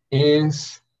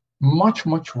is much,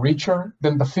 much richer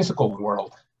than the physical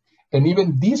world. And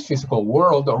even this physical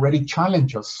world already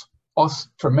challenges us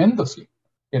tremendously.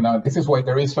 This is why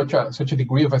there is such a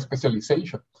degree of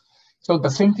specialization. So the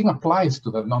same thing applies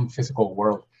to the non-physical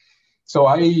world. So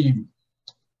I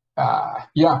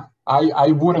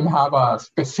wouldn't have a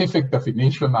specific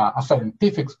definition, a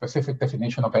scientific specific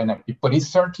definition of energy, but it's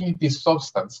certainly this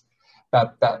substance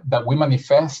that we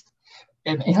manifest,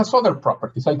 and it has other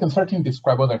properties. I can certainly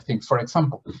describe other things. For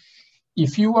example,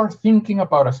 if you are thinking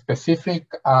about a specific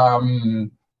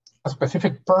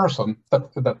person,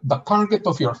 the target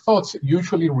of your thoughts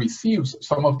usually receives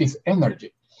some of this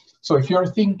energy. So if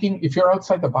you're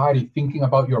outside the body thinking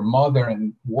about your mother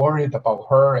and worried about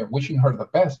her and wishing her the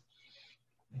best,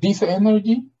 this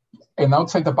energy, and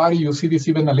outside the body, you see this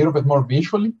even a little bit more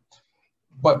visually,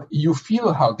 but you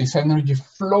feel how this energy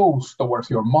flows towards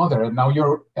your mother, and now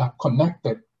you're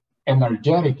connected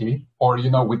energetically, or,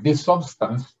 with this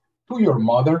substance to your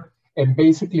mother, and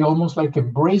basically almost like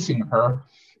embracing her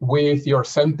with your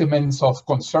sentiments of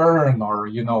concern, or,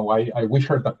 I wish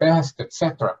her the best,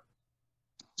 etc.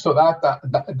 So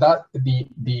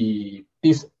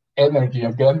this energy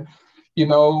again,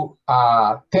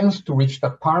 tends to reach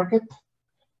the target,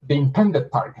 the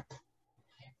intended target.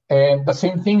 And the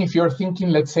same thing if you're thinking,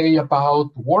 let's say,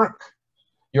 about work.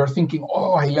 You're thinking,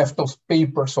 oh, I left those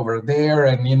papers over there.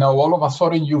 And, all of a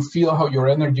sudden you feel how your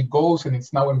energy goes and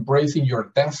it's now embracing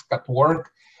your desk at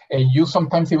work. And you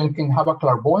sometimes even can have a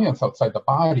clairvoyance outside the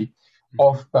body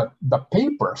of the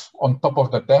papers on top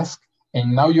of the desk.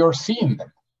 And now you're seeing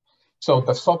them. So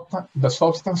the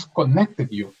substance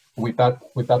connected you with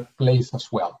that place as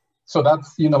well. So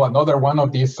that's, another one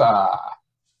of these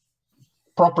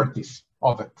properties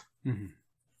of it.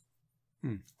 Mm-hmm.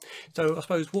 Mm. So I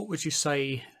suppose, what would you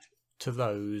say to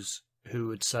those who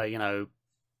would say,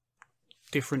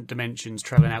 different dimensions,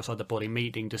 traveling outside the body,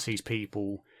 meeting deceased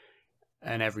people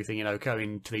and everything,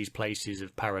 going to these places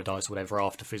of paradise or whatever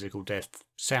after physical death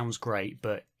sounds great,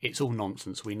 but it's all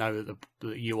nonsense. We know that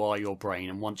you are your brain,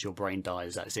 and once your brain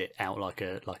dies, that's it, out like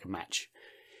a match.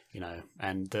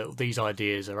 And these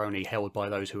ideas are only held by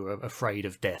those who are afraid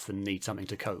of death and need something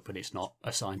to cope, but it's not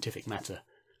a scientific matter.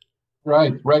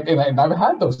 Right. And I've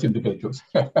had those individuals.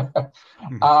 I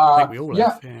think we all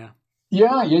have,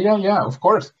 Yeah, of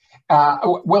course.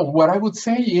 Well, what I would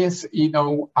say is,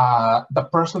 the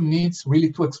person needs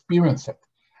really to experience it.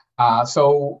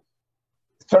 So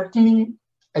certainly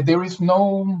there is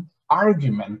no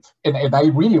argument, and I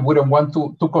really wouldn't want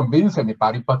to convince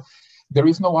anybody, but there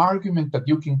is no argument that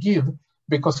you can give,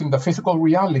 because in the physical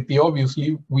reality,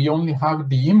 obviously, we only have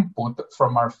the input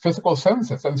from our physical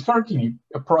senses. And certainly,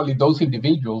 probably those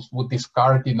individuals would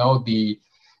discard,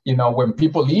 when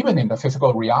people even in the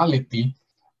physical reality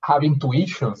have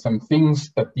intuitions and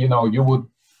things that, you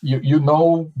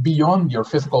know beyond your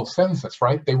physical senses,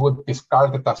 right? They would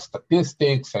discard it as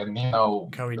statistics and,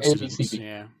 coincidence,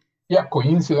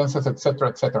 coincidences, etc.,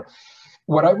 etc.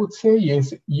 What I would say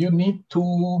is you need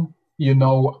to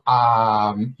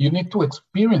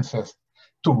experience it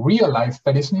to realize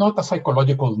that it's not a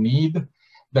psychological need,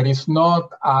 that it's not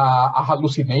a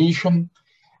hallucination.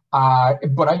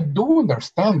 But I do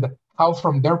understand how,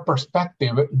 from their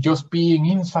perspective, just being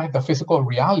inside the physical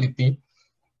reality,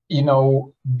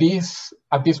 this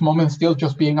at this moment still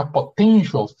just being a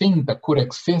potential thing that could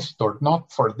exist or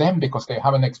not for them because they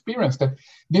haven't experienced it,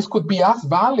 this could be as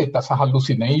valid as a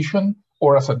hallucination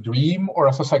or as a dream or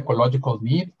as a psychological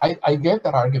need. I get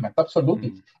that argument,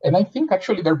 absolutely. And I think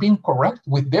actually they're being correct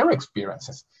with their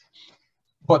experiences.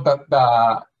 But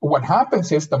what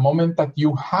happens is the moment that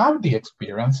you have the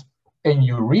experience and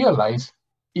you realize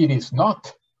it is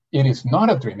not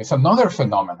a dream, it's another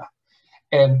phenomena.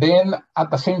 And then at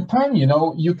the same time,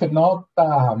 you cannot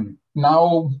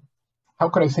now, how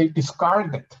could I say,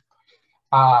 discard it.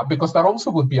 Because that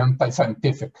also would be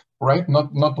anti-scientific, right?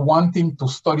 Not wanting to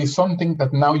study something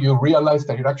that now you realize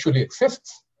that it actually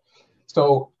exists.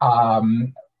 So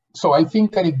I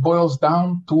think that it boils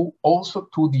down to also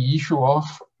to the issue of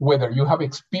whether you have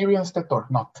experienced it or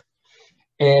not.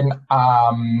 And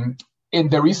and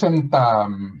there isn't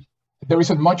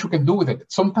much you can do with it.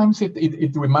 Sometimes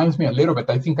it reminds me a little bit.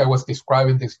 I think I was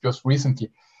describing this just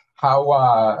recently, how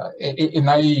and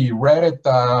I read it.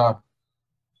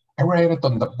 I read it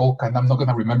on the book, and I'm not going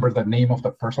to remember the name of the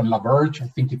person, LaBerge, I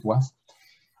think it was,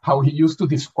 how he used to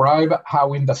describe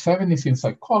how in the 70s in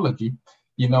psychology,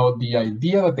 the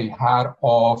idea that they had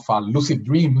of lucid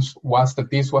dreams was that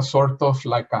this was sort of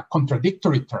like a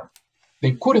contradictory term.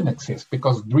 They couldn't exist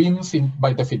because dreams,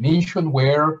 by definition,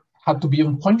 had to be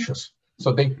unconscious.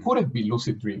 So they couldn't be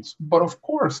lucid dreams. But of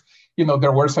course,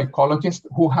 there were psychologists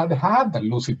who had the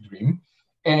lucid dream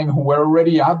and who were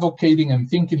already advocating and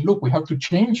thinking, look, we have to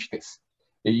change this.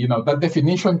 That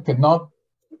definition cannot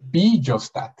be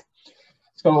just that.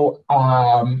 So,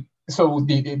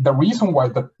 the reason why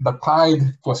the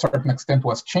tide, to a certain extent,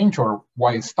 was changed, or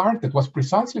why it started, was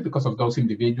precisely because of those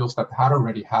individuals that had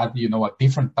already had, a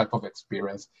different type of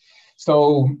experience.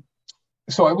 So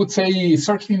I would say it's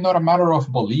certainly not a matter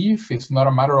of belief. It's not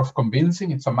a matter of convincing.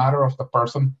 It's a matter of the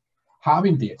person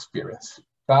having the experience.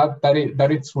 That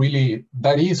is really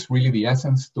the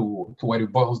essence to what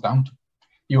it boils down to.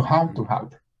 You have to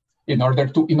have it in order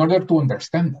to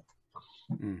understand it.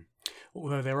 Mm.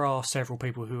 Although there are several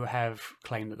people who have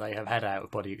claimed that they have had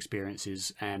out-of-body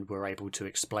experiences and were able to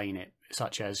explain it,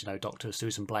 such as Dr.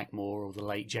 Susan Blackmore or the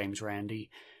late James Randi.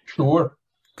 Sure.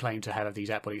 Claimed to have these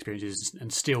out-of-body experiences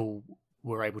and still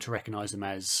were able to recognize them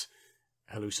as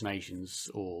hallucinations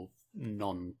or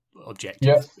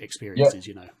non-objective experiences.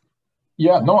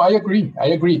 Yeah, no, I agree.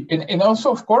 And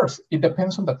also, of course, it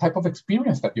depends on the type of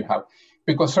experience that you have,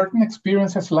 because certain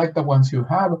experiences like the ones you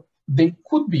have, they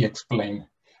could be explained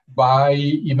by,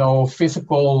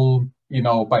 physical,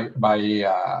 by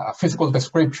physical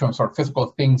descriptions or physical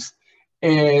things.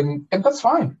 And that's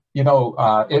fine,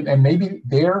 and maybe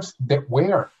there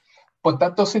were, but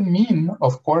that doesn't mean,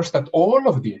 of course, that all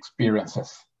of the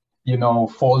experiences,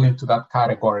 fall into that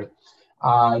category.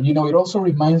 It also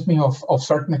reminds me of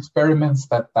certain experiments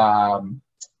that,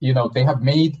 they have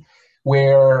made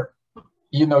where,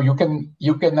 you can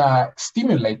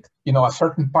stimulate, a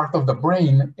certain part of the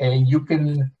brain, and you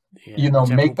can,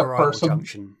 make the person,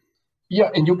 junction. Yeah,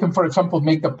 and you can, for example,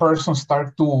 make the person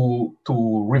start to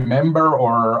remember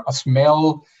or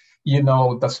smell,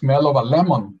 the smell of a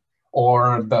lemon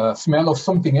or the smell of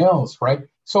something else, right?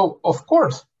 So, of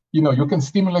course, you can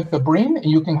stimulate the brain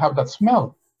and you can have that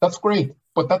smell. That's great.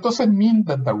 But that doesn't mean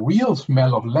that the real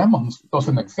smell of lemons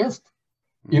doesn't exist.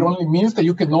 It only means that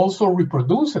you can also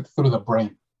reproduce it through the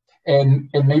brain. And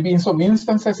maybe in some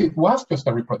instances, it was just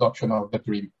a reproduction of the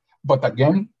dream. But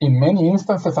again, in many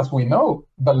instances, as we know,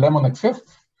 the lemon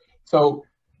exists. So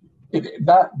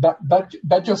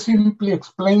that just simply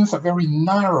explains a very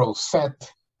narrow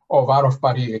set of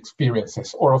out-of-body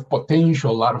experiences, or of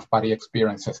potential out-of-body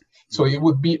experiences. So it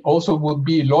would be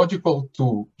logical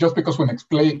to, just because we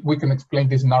can explain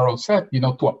this narrow set,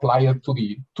 to apply it to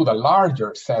the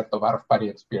larger set of out-of-body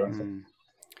experiences.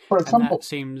 For example,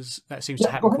 and that seems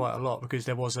to happen quite a lot, because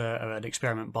there was an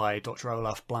experiment by Dr.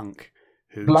 Olaf Blank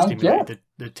who stimulated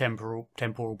the temporal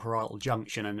parietal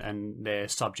junction, and their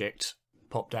subject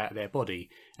popped out of their body,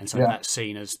 and so that's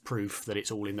seen as proof that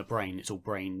it's all in the brain. It's all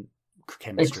brain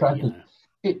chemistry.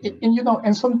 Exactly.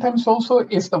 And sometimes also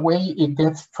it's the way it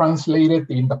gets translated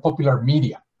in the popular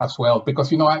media as well,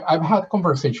 because I've had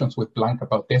conversations with Blank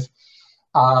about this,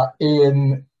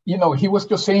 and he was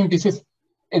just saying this is,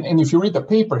 and if you read the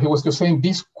paper, he was just saying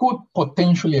this could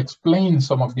potentially explain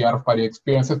some of the out-of-body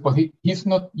experiences, but he's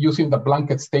not using the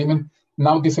blanket statement.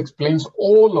 Now this explains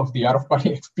all of the out-of-body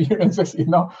experiences,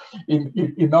 in all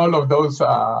of those,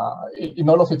 in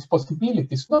all of its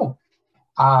possibilities. No.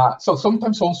 So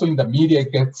sometimes also in the media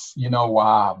it gets,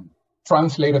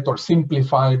 translated or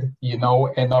simplified, and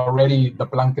already the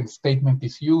blanket statement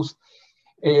is used.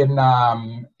 And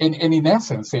in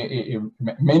essence,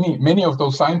 many of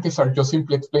those scientists are just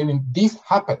simply explaining this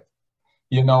happened,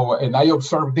 and I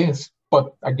observed this.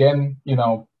 But again,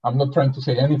 I'm not trying to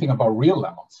say anything about real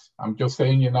lemons. I'm just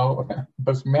saying,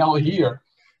 the smell here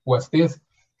was this.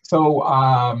 So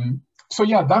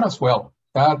that as well.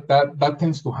 That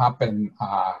tends to happen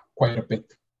quite a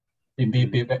bit,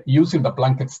 indeed, using the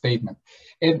blanket statement.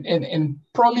 And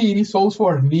probably it is also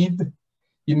our need,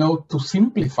 to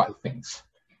simplify things.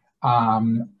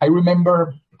 I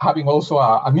remember having also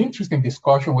an interesting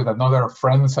discussion with another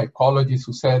friend psychologist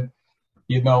who said,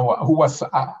 who was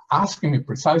asking me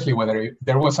precisely whether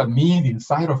there was a need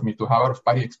inside of me to have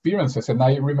out-of-body experiences. And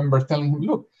I remember telling him,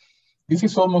 look, this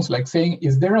is almost like saying,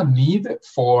 is there a need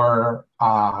for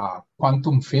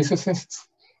quantum physicists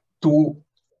to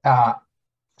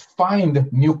find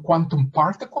new quantum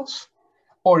particles?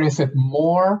 Or is it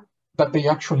more that they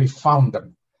actually found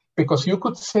them. Because you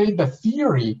could say the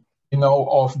theory,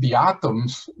 of the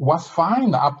atoms was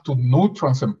fine up to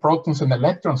neutrons and protons and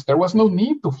electrons. There was no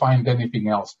need to find anything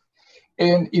else.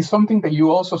 And it's something that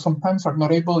you also sometimes are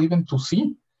not able even to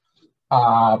see,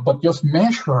 but just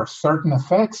measure certain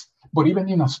effects. But even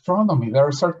in astronomy, there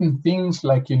are certain things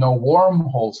like,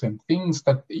 wormholes and things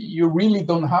that you really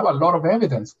don't have a lot of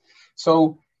evidence.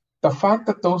 So the fact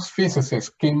that those physicists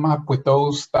came up with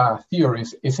those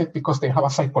theories, is it because they have a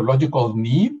psychological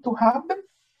need to have them?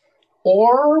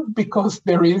 Or because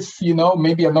there is,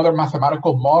 maybe another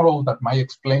mathematical model that might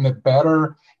explain it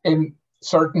better, and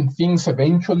certain things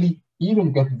eventually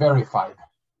even get verified,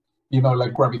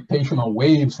 like gravitational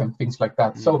waves and things like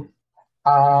that. So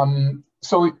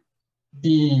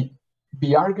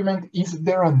the argument, is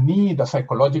there a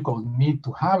psychological need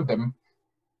to have them?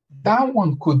 That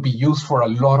one could be used for a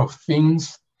lot of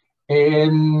things.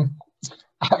 And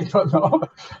I don't know,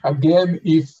 again,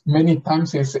 if many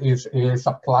times is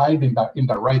applied in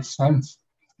the right sense,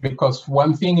 because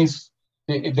one thing is,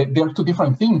 there are two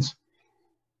different things.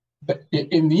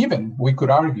 And even, we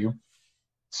could argue,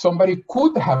 somebody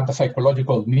could have the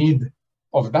psychological need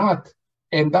of that,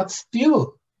 and that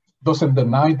still doesn't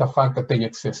deny the fact that they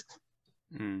exist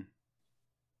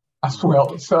as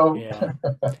well. So, yeah.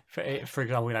 For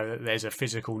example, there's a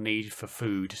physical need for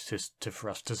food for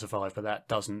us to survive, but that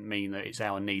doesn't mean that it's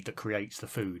our need that creates the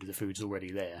food. The food's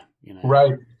already there.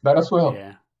 Right. That as well.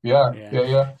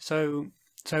 Yeah. So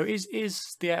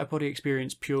is the out of body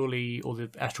experience purely, or the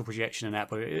astral projection and out of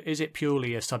body, is it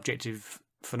purely a subjective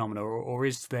phenomena, or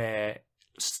is there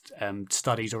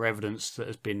studies or evidence that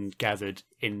has been gathered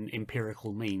in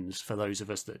empirical means for those of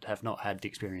us that have not had the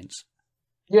experience?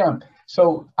 Yeah.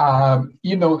 So,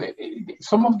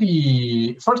 some of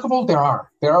the, first of all, there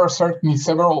are certainly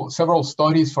several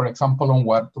studies, for example, on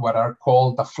what are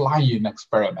called the flying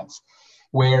experiments,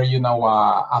 where,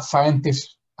 a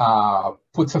scientist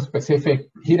puts a specific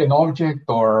hidden object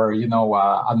or,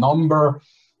 a number,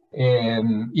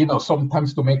 and,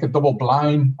 sometimes to make it double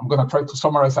blind. I'm going to try to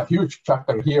summarize a huge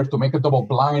chapter here. To make it double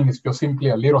blind is just simply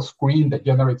a little screen that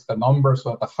generates the number, so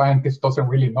that the scientist doesn't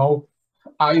really know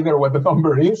either what the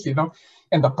number is,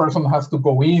 and the person has to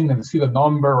go in and see the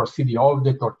number or see the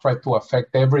object or try to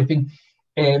affect everything.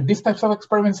 And these types of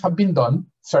experiments have been done,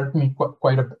 certainly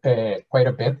quite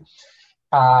a bit.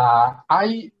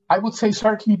 I would say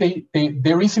certainly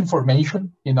there is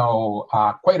information,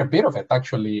 quite a bit of it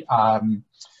actually, on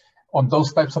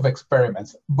those types of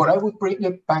experiments. But I would bring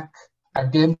it back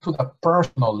again to the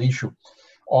personal issue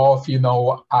of,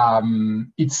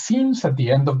 it seems at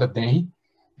the end of the day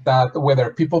that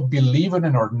whether people believe in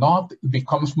it or not, it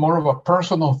becomes more of a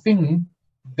personal thing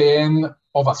than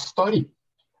of a study,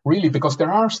 really, because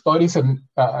there are studies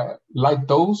like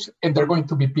those, and there are going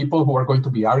to be people who are going to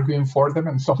be arguing for them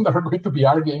and some that are going to be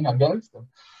arguing against them.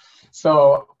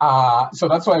 So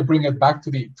that's why I bring it back to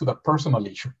the personal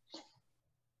issue.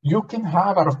 You can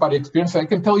have out-of-body experience. I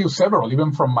can tell you several,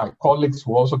 even from my colleagues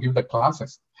who also give the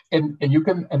classes. And you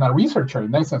can, and a researcher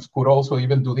in essence could also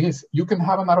even do this. You can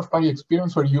have an out-of-body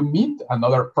experience where you meet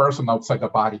another person outside the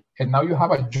body, and now you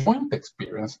have a joint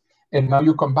experience, and now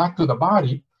you come back to the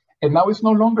body, and now it's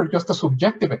no longer just a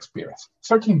subjective experience.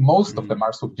 Certainly most of them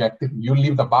are subjective. You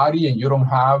leave the body and you don't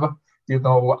have,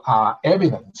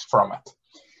 evidence from it.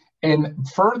 And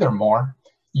furthermore,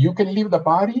 you can leave the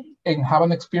body and have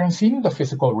an experience in the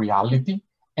physical reality,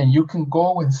 and you can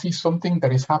go and see something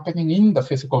that is happening in the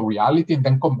physical reality and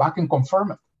then come back and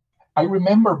confirm it. I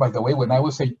remember, by the way, when I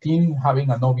was 18, having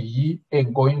an OBE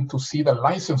and going to see the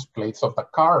license plates of the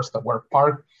cars that were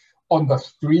parked on the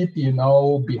street,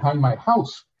 behind my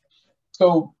house.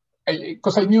 So,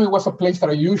 because I knew it was a place that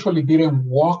I usually didn't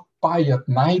walk by at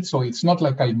night, so it's not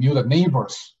like I knew the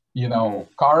neighbors,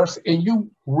 cars, and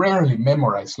you rarely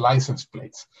memorize license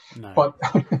plates, but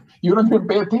you don't even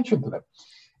pay attention to them.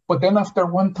 But then after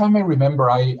one time, I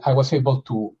remember I was able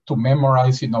to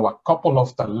memorize, a couple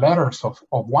of the letters of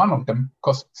one of them,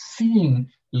 because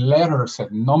seeing letters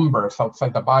and numbers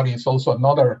outside the body is also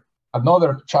another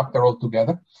chapter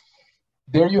altogether.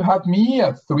 There you had me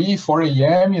at 3, 4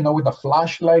 a.m., with a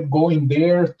flashlight going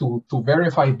there to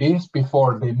verify this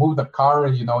before they moved the car,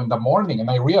 in the morning. And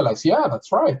I realized, yeah, that's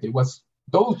right. It was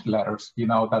those letters,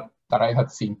 that I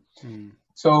had seen.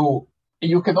 So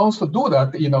you can also do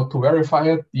that, to verify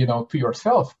it, to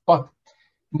yourself. But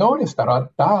notice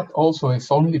that that also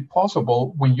is only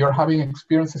possible when you're having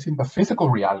experiences in the physical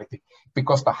reality,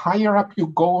 because the higher up you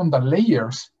go on the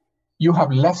layers, you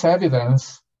have less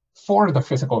evidence for the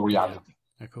physical reality.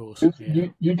 Yeah, of course.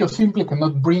 You just simply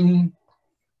cannot bring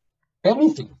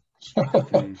anything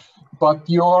but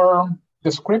your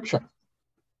description.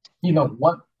 You know,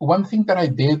 one thing that I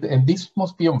did, and this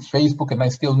must be on Facebook, and I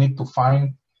still need to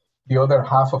find the other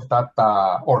half of that,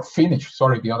 or finish,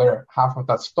 sorry, the other half of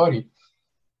that study,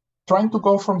 trying to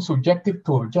go from subjective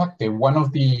to objective. One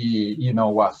of the,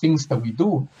 things that we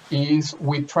do is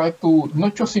we try to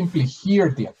not just simply hear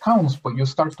the accounts, but you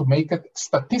start to make it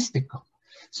statistical.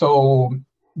 So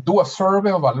do a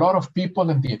survey of a lot of people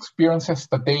and the experiences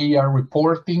that they are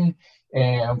reporting.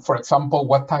 And for example,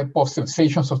 what type of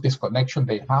sensations of disconnection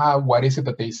they have, what is it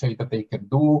that they say that they can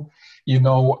do,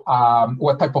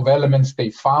 what type of elements they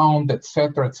found, et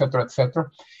cetera, et cetera, et cetera.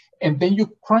 And then you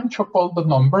crunch up all the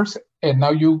numbers, and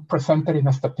now you present it in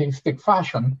a statistic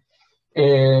fashion.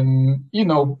 And,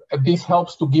 this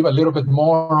helps to give a little bit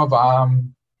more of, I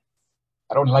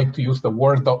don't like to use the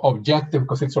word objective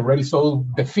because it's already so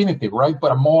definitive, right?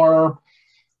 But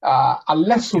a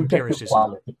less subjective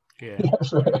quality. Yeah.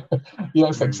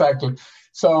 Yes, exactly.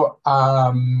 So,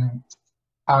 and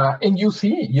you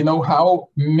see, how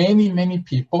many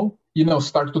people,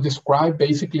 start to describe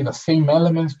basically the same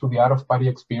elements to the out-of-body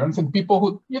experience, and people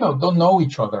who, don't know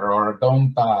each other or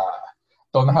don't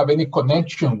have any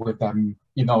connection with them,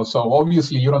 so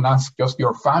obviously you don't ask just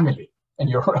your family and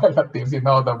your relatives,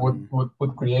 that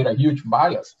would create a huge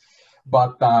bias.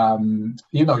 But,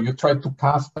 you try to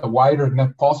cast the wider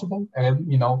net possible and,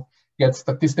 get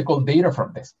statistical data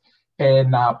from this.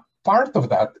 And part of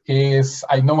that is,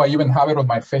 I know I even have it on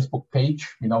my Facebook page,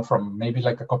 from maybe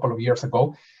like a couple of years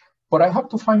ago, but I have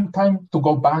to find time to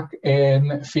go back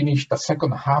and finish the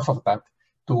second half of that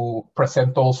to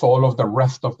present also all of the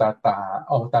rest of that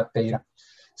data.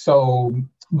 So,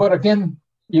 but again,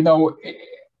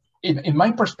 in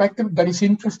my perspective, that is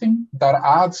interesting. That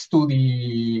adds to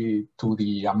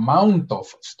the amount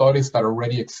of studies that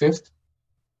already exist.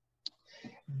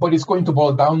 But it's going to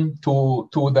boil down to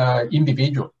the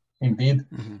individual, indeed.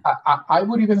 Mm-hmm. I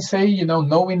would even say,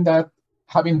 knowing that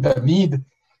having the need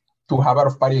to have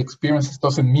out-of-body experiences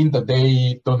doesn't mean that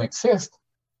they don't exist.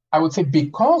 I would say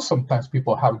because sometimes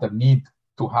people have the need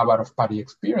to have out-of-body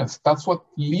experience, that's what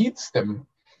leads them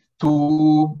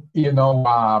to,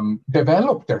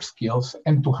 develop their skills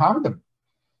and to have them.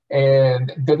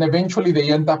 And then eventually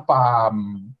they end up,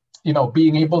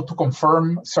 being able to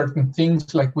confirm certain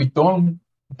things, like we don't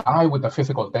die with a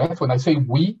physical death. When I say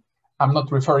we, I'm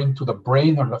not referring to the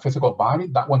brain or the physical body.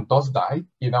 That one does die,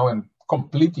 and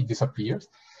completely disappears.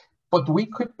 But we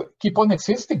could keep on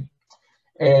existing,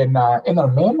 and our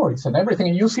memories and everything.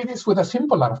 And you see this with a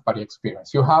simple out-of-body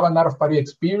experience. You have an out-of-body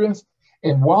experience,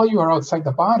 and while you are outside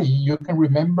the body, you can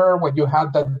remember what you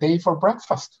had that day for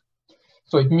breakfast.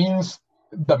 So it means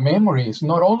the memory is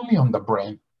not only on the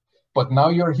brain, but now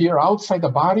you're here outside the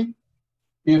body,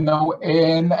 and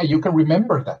you can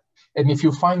remember that. And if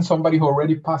you find somebody who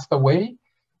already passed away,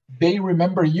 they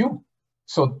remember you.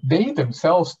 So they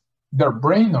themselves, their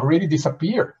brain already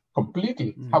disappeared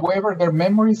completely. Mm. However, their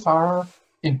memories are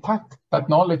intact. That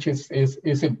knowledge is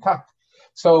intact.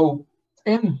 So,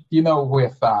 and,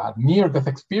 with near-death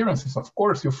experiences, of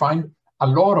course, you find a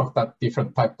lot of that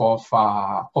different type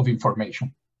of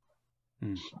information.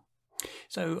 Mm.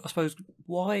 So I suppose,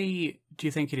 why do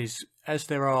you think it is, as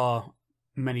there are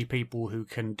many people who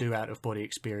can do out-of-body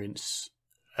experience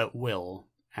at will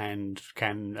and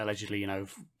can allegedly,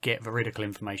 get veridical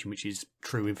information, which is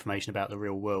true information about the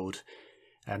real world,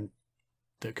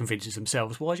 that convinces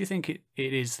themselves, why do you think it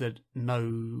is that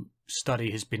no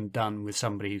study has been done with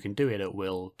somebody who can do it at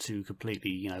will to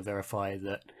completely, verify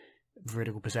that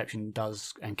veridical perception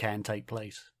does and can take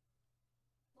place?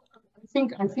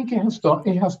 I think it has done.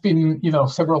 It has been,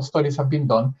 several studies have been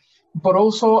done, but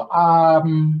also,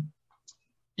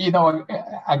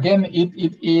 again,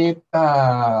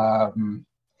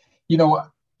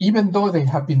 even though they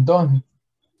have been done,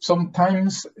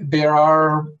 sometimes they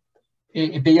are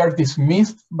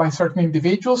dismissed by certain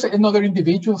individuals, and other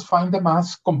individuals find them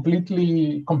as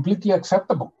completely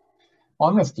acceptable,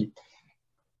 honestly.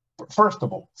 First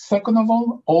of all. Second of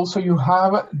all, also you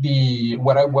have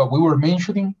what we were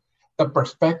mentioning, the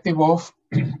perspective of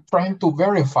trying to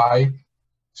verify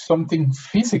something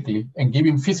physically and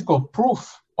giving physical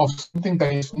proof of something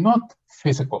that is not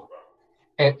physical.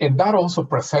 And that also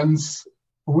presents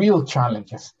real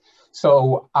challenges.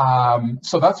 So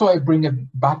that's why I bring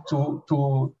it back to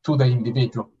the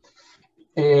individual.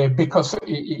 Because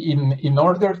in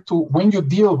order to, when you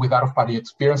deal with out-of-body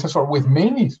experiences or with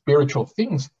many spiritual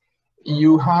things,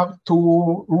 you have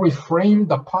to reframe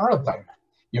the paradigm.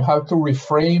 You have to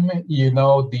reframe,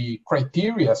 the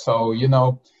criteria. So,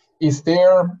 is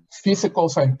there physical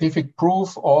scientific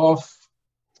proof of,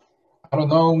 I don't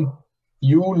know,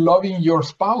 you loving your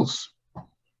spouse?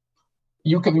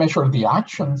 you can measure the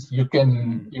actions, you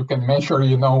can measure,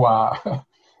 a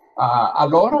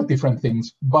lot of different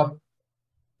things. But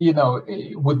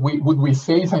would we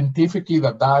say scientifically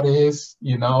that is,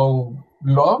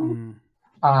 love?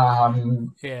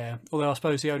 Yeah, although I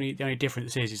suppose the only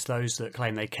difference is those that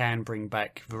claim they can bring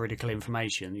back veridical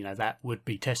information, that would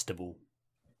be testable.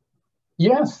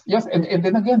 Yes, and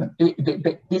then again,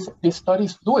 these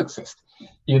studies do exist.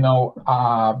 There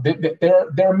are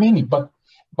many, but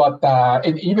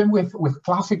and even with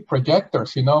classic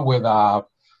projectors, with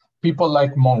people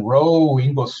like Monroe,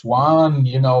 Ingo Swann,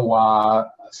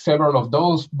 several of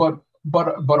those, but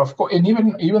of course, and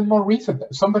even more recent,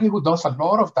 somebody who does a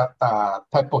lot of that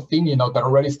type of thing, that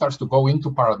already starts to go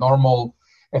into paranormal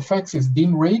effects is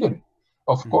Dean Radin,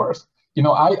 of course.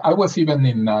 I was even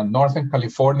in Northern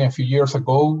California a few years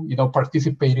ago,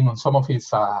 participating on some of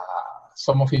his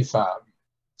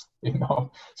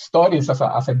studies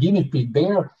as a guinea pig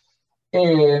there.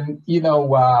 And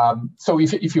so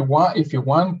if you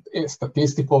want a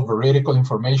statistical, veridical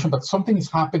information, but something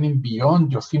is happening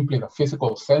beyond just simply the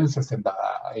physical senses and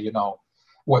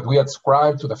what we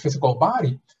ascribe to the physical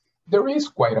body, there is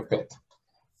quite a bit.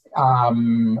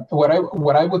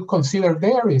 What I would consider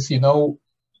there is,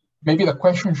 maybe the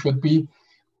question should be,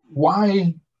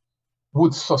 why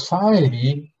would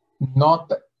society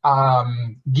not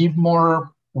give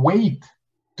more weight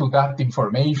to that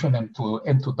information and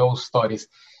to those studies?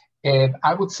 And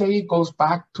I would say it goes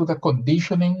back to the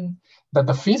conditioning that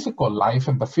the physical life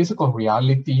and the physical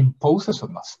reality imposes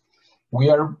on us.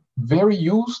 We are very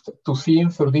used to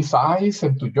seeing through these eyes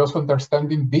and to just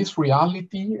understanding this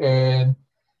reality. And,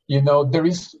 there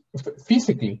is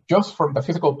physically, just from the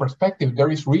physical perspective,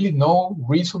 there is really no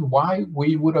reason why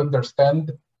we would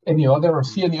understand any other or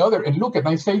see any other. And look, and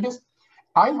I say this,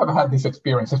 I have had these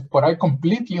experiences, but I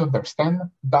completely understand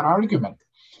that argument.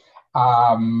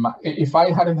 If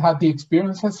I hadn't had the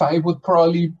experiences, I would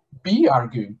probably be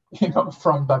arguing,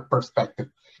 from that perspective.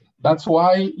 That's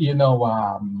why,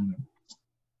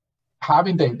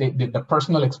 having the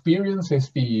personal experience is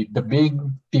the big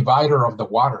divider of the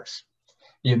waters,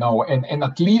 and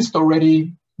at least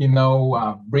already,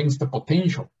 brings the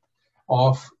potential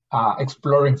of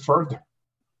exploring further.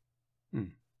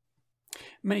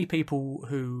 Many people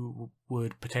who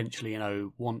would potentially,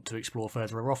 want to explore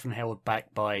further are often held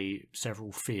back by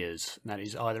several fears. And that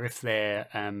is either if they're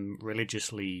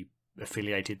religiously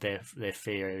affiliated, their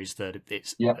fear is that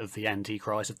it's of the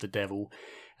Antichrist, of the devil.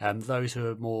 Those who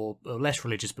are more or less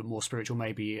religious but more spiritual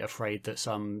may be afraid that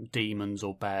some demons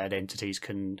or bad entities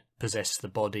can possess the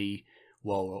body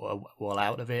while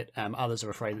out of it. Others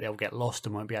are afraid that they'll get lost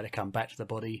and won't be able to come back to the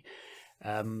body.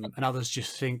 And others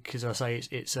just think, as I say,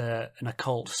 it's an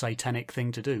occult, satanic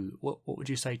thing to do. What would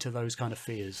you say to those kind of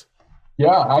fears?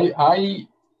 Yeah,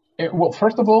 well,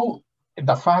 first of all,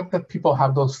 the fact that people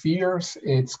have those fears,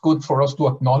 it's good for us to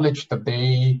acknowledge that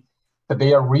they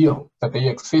are real, that they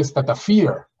exist, that the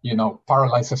fear,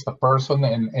 paralyzes the person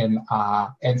and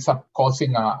ends up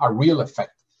causing a real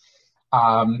effect.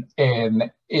 I'm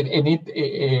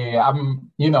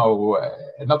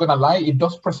not gonna lie, it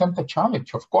does present a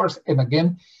challenge, of course. And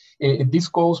again, this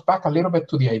goes back a little bit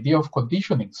to the idea of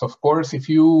conditioning. So of course, if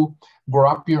you grow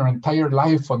up your entire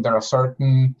life under a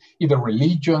certain either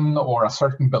religion or a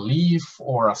certain belief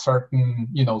or a certain,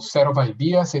 set of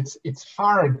ideas, it's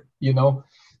hard,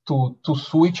 to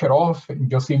switch it off and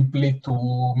just simply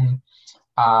to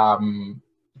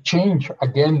change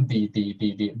again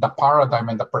the paradigm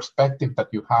and the perspective that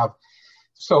you have.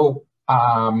 So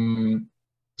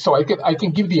so I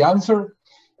can give the answer,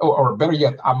 or better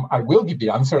yet, I will give the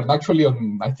answer. And actually,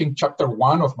 on I think chapter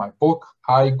 1 of my book,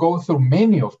 I go through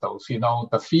many of those.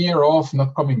 The fear of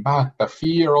not coming back, the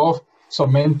fear of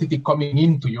some entity coming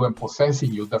into you and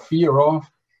possessing you, the fear of,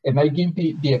 and I give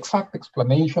the exact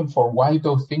explanation for why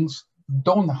those things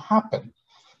don't happen.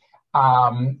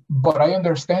 But I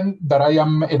understand that I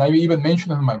am, and I even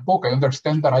mentioned in my book, I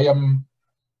understand that I am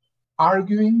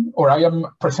arguing, or I am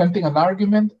presenting an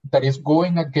argument that is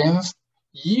going against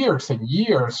years and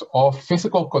years of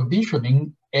physical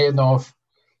conditioning and of,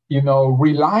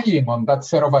 relying on that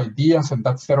set of ideas and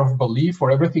that set of belief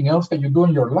for everything else that you do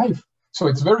in your life. So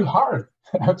it's very hard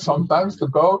sometimes to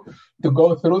go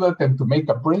through that and to make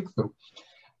a breakthrough.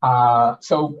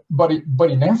 But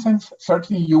in essence,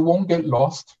 certainly you won't get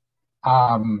lost.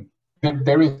 You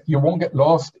won't get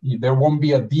lost. There won't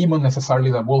be a demon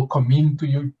necessarily that will come into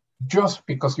you just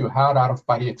because you had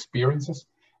out-of-body experiences.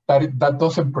 That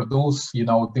doesn't produce,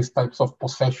 these types of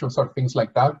possessions or things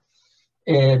like that.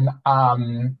 And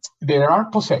there are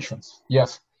possessions,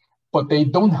 yes, but they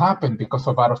don't happen because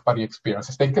of out-of-body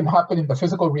experiences. They can happen in the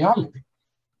physical reality,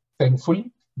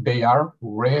 thankfully. they are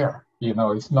rare.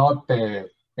 It's not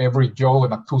every Joe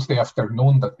on a Tuesday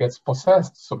afternoon that gets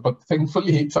possessed. So, but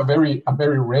thankfully, it's a very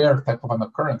rare type of an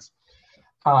occurrence.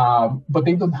 But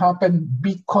they don't happen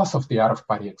because of the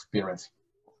out-of-body experience.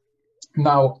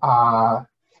 Now,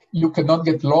 you cannot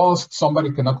get lost.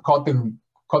 Somebody cannot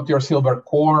cut your silver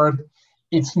cord.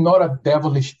 It's not a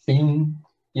devilish thing.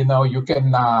 You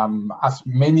can, as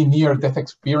many near-death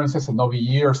experiences and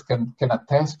OBEers can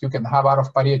attest, you can have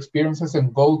out-of-body experiences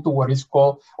and go to what is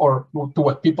called, or to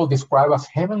what people describe as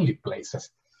heavenly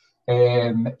places.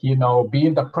 And, be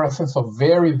in the presence of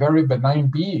very, very benign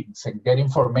beings and get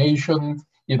information,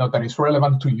 that is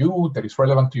relevant to you, that is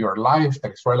relevant to your life,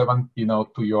 that is relevant,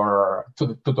 to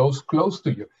those close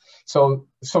to you. So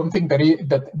something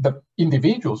that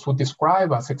individuals would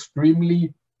describe as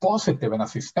extremely positive and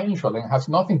assistential and has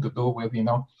nothing to do with,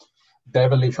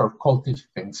 devilish or cultish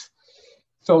things.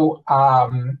 So,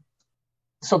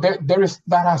 so there is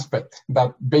that aspect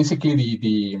that basically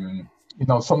the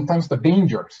sometimes the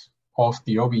dangers of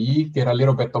the OBE get a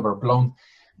little bit overblown.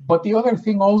 But the other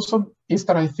thing also is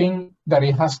that I think that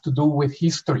it has to do with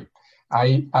history.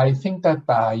 I think that,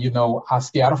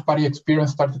 as the out-of-body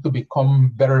experience started to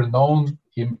become better known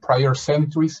in prior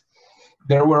centuries,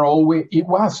 it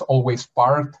was always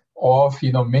part of,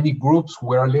 many groups who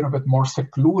were a little bit more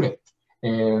secluded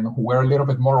and who were a little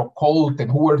bit more occult and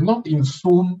who were not in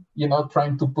Zoom,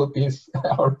 trying to put this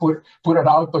or put it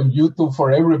out on YouTube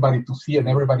for everybody to see and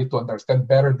everybody to understand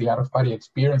better the out-of-body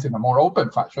experience in a more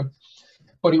open fashion.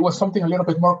 But it was something a little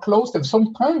bit more closed, and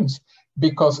sometimes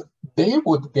because they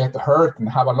would get hurt and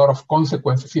have a lot of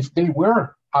consequences if they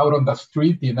were out on the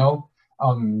street, I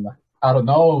don't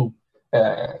know,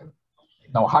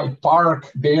 Hyde Park,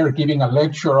 there giving a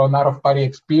lecture on out-of-body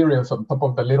experience on top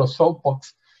of the little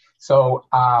soapbox. So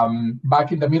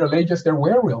back in the Middle Ages, there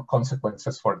were real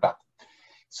consequences for that.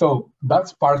 So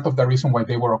that's part of the reason why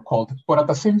they were occult. But at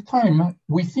the same time,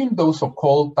 within those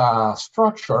occult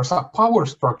structures, a power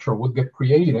structure would get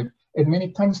created. And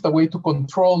many times the way to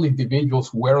control individuals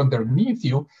who were underneath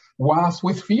you was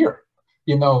with fear.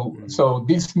 So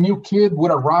this new kid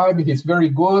would arrive, he's very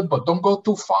good, but don't go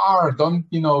too far. Don't,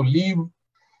 leave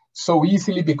so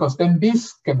easily, because then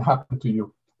this can happen to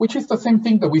you, which is the same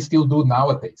thing that we still do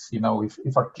nowadays.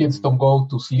 If our kids don't go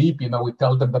to sleep, we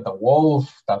tell them that the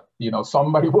wolf, that,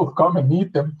 somebody will come and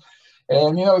eat them.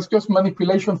 And, it's just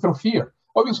manipulation through fear.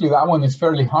 Obviously, that one is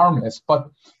fairly harmless,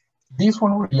 but this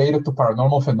one related to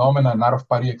paranormal phenomena and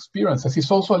out-of-body experiences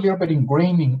is also a little bit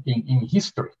ingrained in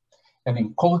history and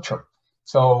in culture.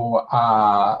 So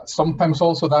sometimes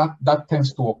also that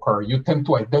tends to occur. You tend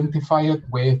to identify it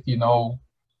with,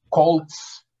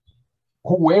 cults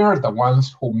who were the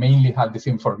ones who mainly had this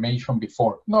information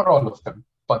before. Not all of them,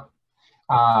 but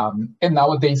and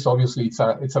nowadays, obviously,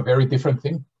 it's a very different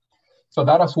thing. So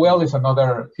that as well is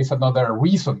another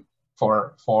reason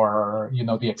for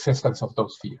the existence of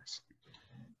those fears.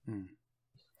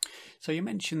 So you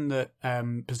mentioned that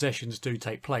possessions do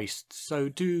take place. So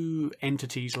do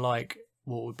entities like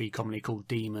what would be commonly called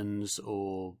demons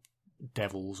or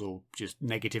devils or just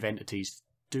negative entities,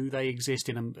 do they exist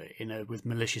with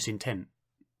malicious intent?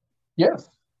 Yes,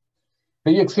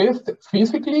 they exist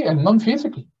physically and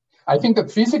non-physically. I think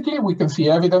that physically we can see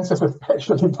evidences,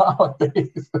 especially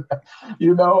nowadays,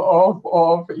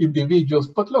 of individuals.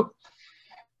 But look,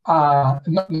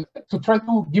 to try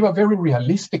to give a very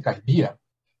realistic idea,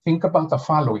 think about the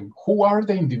following. Who are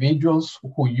the individuals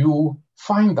who you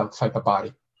find outside the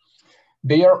body?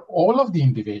 They are all of the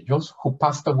individuals who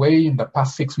passed away in the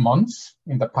past 6 months,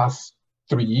 in the past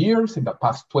 3 years, in the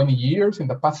past 20 years, in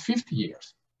the past 50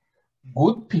 years.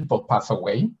 Good people pass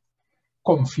away,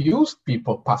 confused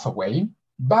people pass away,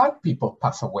 bad people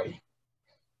pass away.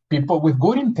 People with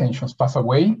good intentions pass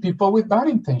away, people with bad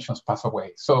intentions pass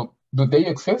away. So do they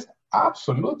exist?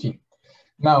 Absolutely.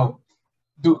 Now,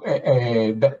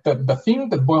 the thing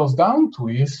that boils down to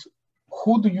is,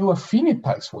 who do you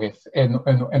affinitize with? And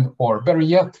or better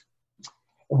yet,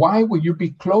 why would you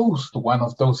be close to one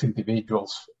of those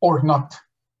individuals or not?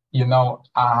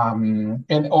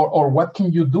 Or what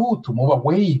can you do to move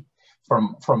away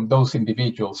from those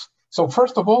individuals? So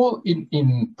first of all,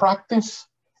 in practice,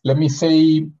 let me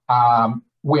say,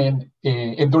 when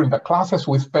and during the classes,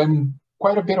 we spend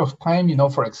quite a bit of time,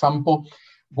 for example,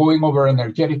 going over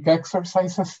energetic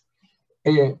exercises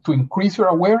to increase your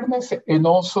awareness and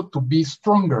also to be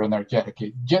stronger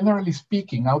energetically. Generally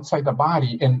speaking, outside the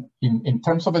body and in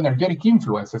terms of energetic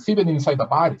influences, even inside the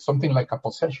body, something like a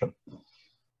possession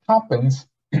happens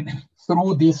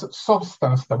through this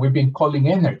substance that we've been calling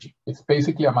energy. It's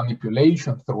basically a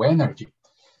manipulation through energy.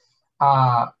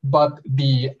 But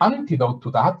the antidote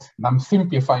to that, and I'm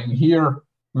simplifying here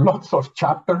lots of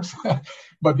chapters.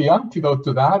 But the antidote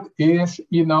to that is,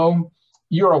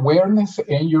 your awareness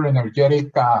and your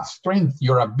energetic strength,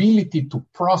 your ability to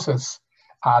process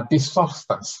this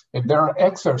substance. And there are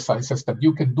exercises that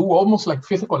you can do, almost like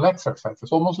physical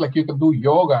exercises, almost like you can do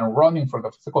yoga and running for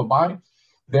the physical body.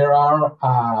 There are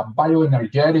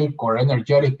bioenergetic or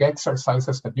energetic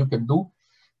exercises that you can do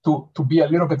to be a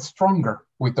little bit stronger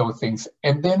with those things.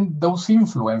 And then those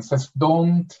influences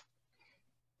don't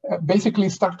basically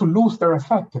start to lose their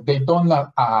effect. They don't,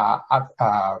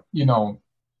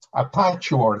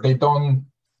 attach you, or they don't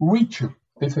reach you.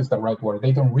 This is the right word.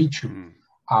 They don't reach you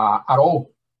at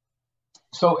all.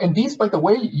 So, and this, by the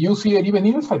way, you see it even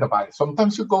inside the body.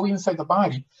 Sometimes you go inside the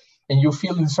body and you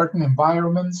feel in certain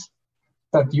environments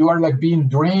that you are like being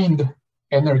drained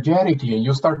energetically, and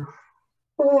you start,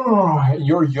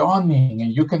 you're yawning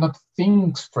and you cannot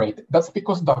think straight. That's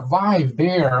because the vibe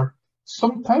there,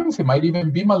 sometimes it might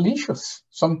even be malicious.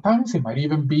 Sometimes it might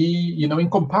even be,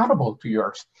 incompatible to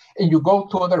yours. And you go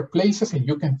to other places and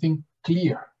you can think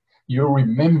clear. You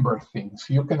remember things.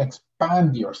 You can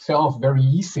expand yourself very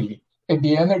easily. And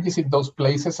the energies in those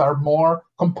places are more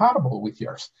compatible with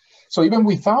yours. So even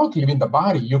without leaving the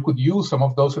body, you could use some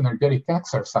of those energetic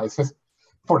exercises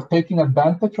for taking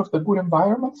advantage of the good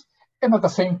environments. And at the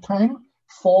same time,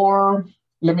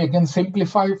 let me again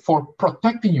simplify, for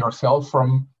protecting yourself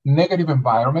from negative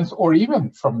environments or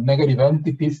even from negative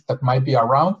entities that might be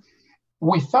around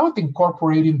without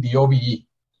incorporating the OBE.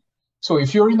 So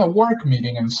if you're in a work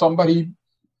meeting and somebody,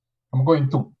 I'm going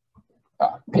to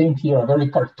paint here a very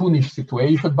cartoonish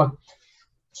situation, but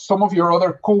some of your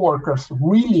other coworkers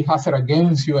really has it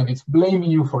against you and it's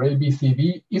blaming you for A, B, C,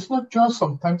 D. It's not just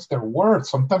sometimes their words,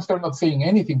 sometimes they're not saying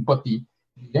anything, but the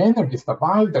energies, the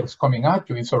vibe that is coming at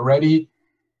you is already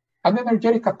an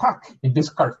energetic attack in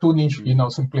this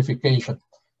cartoonish, simplification.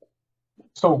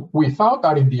 So without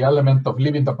adding the element of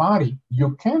leaving the body,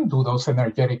 you can do those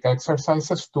energetic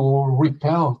exercises to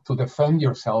repel, to defend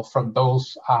yourself from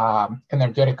those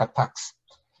energetic attacks.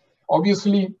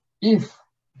 Obviously, if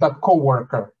that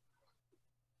coworker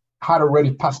had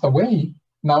already passed away,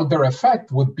 now their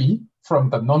effect would be from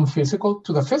the non-physical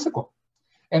to the physical.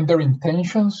 And their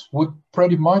intentions would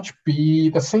pretty much be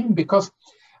the same, because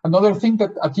another thing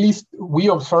that at least we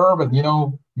observe, and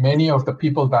many of the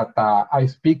people that I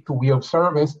speak to, we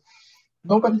observe is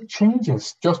nobody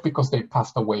changes just because they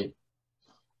passed away.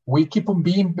 We keep on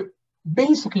being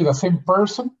basically the same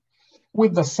person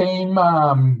with the same,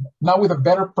 now with a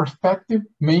better perspective,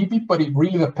 maybe, but it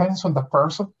really depends on the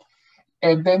person.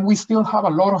 And then we still have a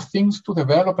lot of things to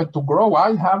develop and to grow.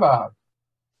 I have a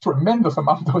tremendous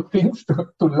amount of things to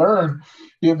learn,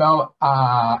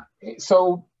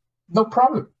 so no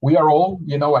problem. We are all,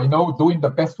 I know, doing the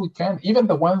best we can, even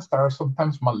the ones that are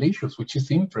sometimes malicious, which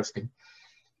is interesting.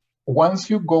 Once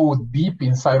you go deep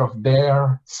inside of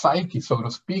their psyche, so to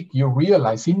speak, you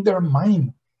realize in their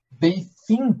mind, they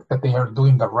think that they are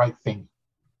doing the right thing,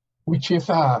 which is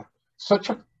such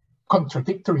a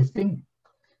contradictory thing,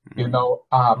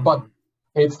 but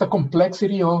it's the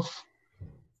complexity of,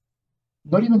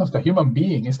 not even of the human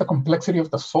being, it's the complexity of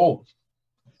the soul,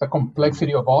 the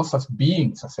complexity of us as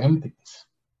beings, as entities.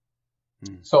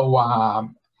 So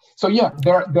yeah,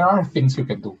 there are things you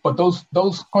can do, but those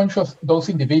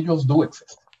individuals do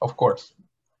exist, of course.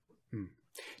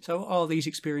 So are these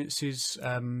experiences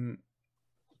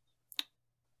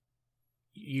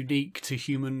unique to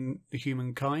the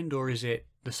humankind, or is it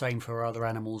the same for other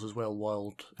animals as well,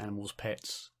 wild animals,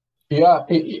 pets? Yeah,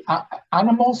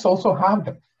 animals also have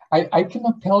them. I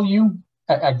cannot tell you,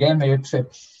 again, it's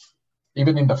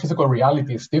even in the physical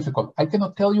reality, it's difficult. I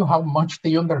cannot tell you how much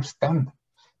they understand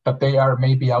that they are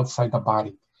maybe outside the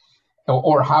body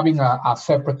or having a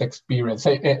separate experience.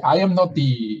 I am not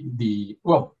I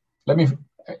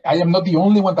am not the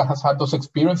only one that has had those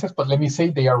experiences, but let me say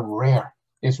they are rare.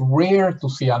 It's rare to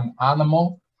see an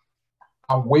animal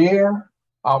aware,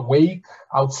 awake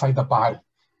outside the body.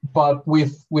 But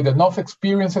with enough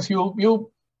experiences,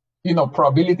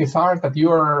 probabilities are that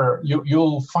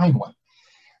you'll find one.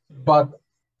 But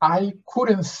I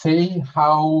couldn't say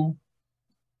how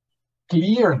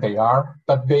clear they are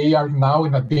that they are now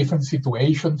in a different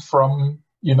situation from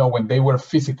when they were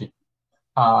physically.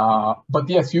 But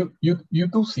yes, you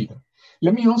do see them.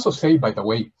 Let me also say, by the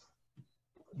way,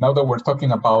 now that we're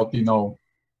talking about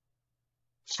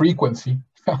frequency,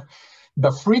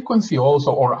 the frequency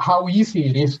also, or how easy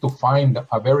it is to find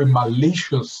a very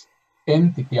malicious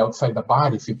entity outside the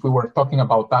bodies, if we were talking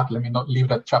about that, let me not leave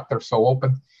that chapter so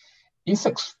open, is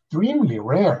extremely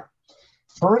rare.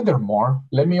 Furthermore,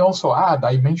 let me also add,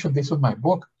 I mentioned this in my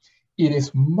book, it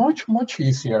is much, much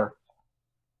easier,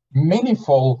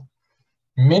 manifold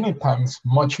many times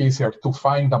much easier to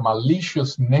find a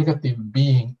malicious negative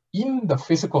being in the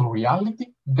physical reality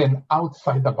than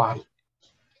outside the body.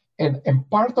 And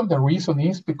part of the reason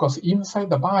is because inside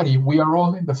the body, we are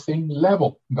all in the same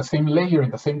level, the same layer,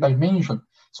 in the same dimension.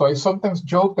 So I sometimes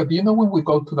joke that, when we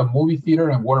go to the movie theater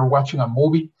and we're watching a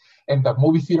movie and the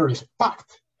movie theater is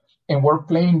packed and we're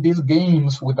playing these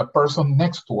games with the person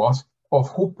next to us of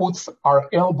who puts our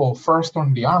elbow first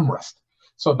on the armrest.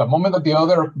 So the moment that the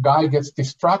other guy gets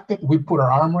distracted, we put our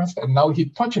armrest and now he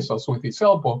touches us with his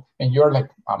elbow and you're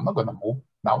like, I'm not gonna move.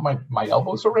 Now my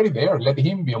elbow is already there. Let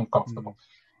him be uncomfortable.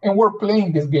 And we're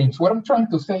playing these games. What I'm trying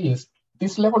to say is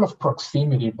this level of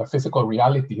proximity in the physical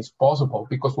reality is possible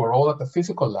because we're all at the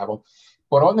physical level.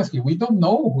 But honestly, we don't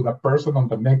know who the person on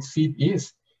the next seat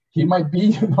is. He might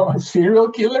be, a serial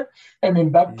killer. And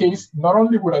in that case, not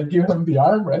only would I give him the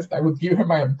armrest, I would give him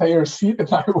my entire seat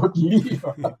and I would leave.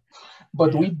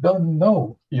 But we don't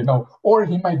know, or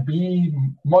he might be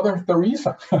Mother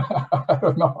Teresa. I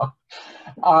don't know.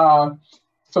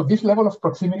 So this level of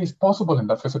proximity is possible in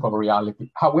the physical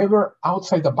reality. However,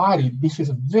 outside the body, this is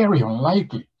very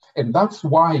unlikely. And that's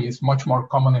why it's much more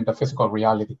common in the physical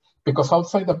reality. Because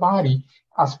outside the body,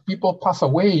 as people pass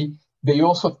away, they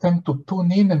also tend to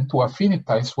tune in and to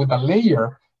affinitize with a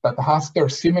layer that has their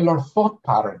similar thought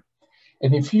pattern.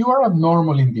 And if you are a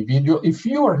normal individual, if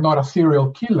you are not a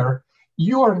serial killer,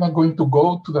 you are not going to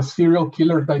go to the serial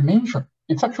killer dimension.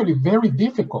 It's actually very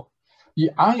difficult.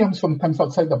 I am sometimes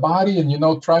outside the body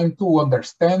and, trying to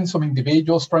understand some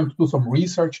individuals, trying to do some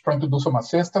research, trying to do some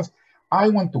assistance. I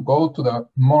want to go to the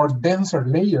more denser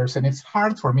layers and it's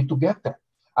hard for me to get there.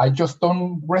 I just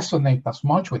don't resonate as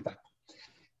much with that.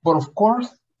 But of course,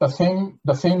 the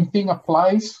same thing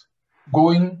applies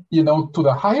going, to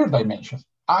the higher dimensions.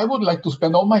 I would like to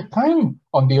spend all my time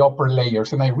on the upper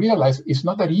layers. And I realize it's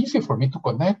not that easy for me to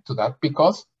connect to that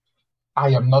because I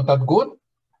am not that good.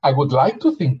 I would like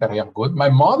to think that I am good. My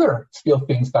mother still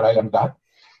thinks that I am that.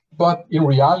 But in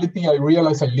reality, I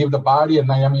realize I leave the body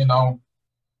and I am,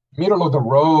 middle of the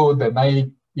road. And I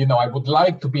would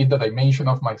like to be in the dimension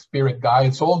of my spirit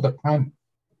guides all the time.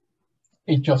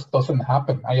 It just doesn't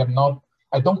happen.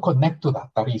 I don't connect to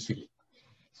that easily.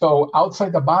 So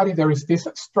outside the body, there is this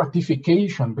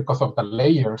stratification because of the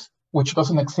layers, which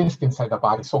doesn't exist inside the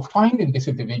body. So finding these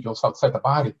individuals outside the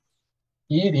body,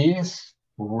 it is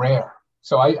rare.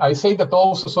 So I say that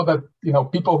also so that,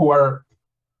 people who are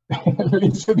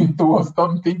listening to us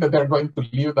don't think that they're going to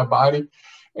leave the body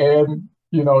and,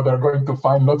 they're going to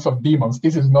find lots of demons.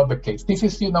 This is not the case. This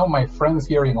is, my friends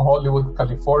here in Hollywood,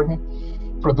 California,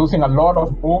 producing a lot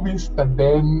of movies that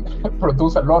then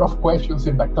produce a lot of questions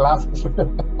in the classes.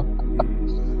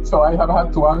 So I have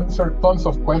had to answer tons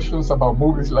of questions about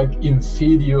movies like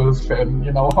Insidious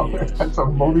and, other kinds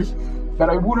of movies that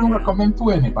I wouldn't recommend to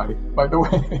anybody, by the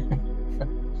way.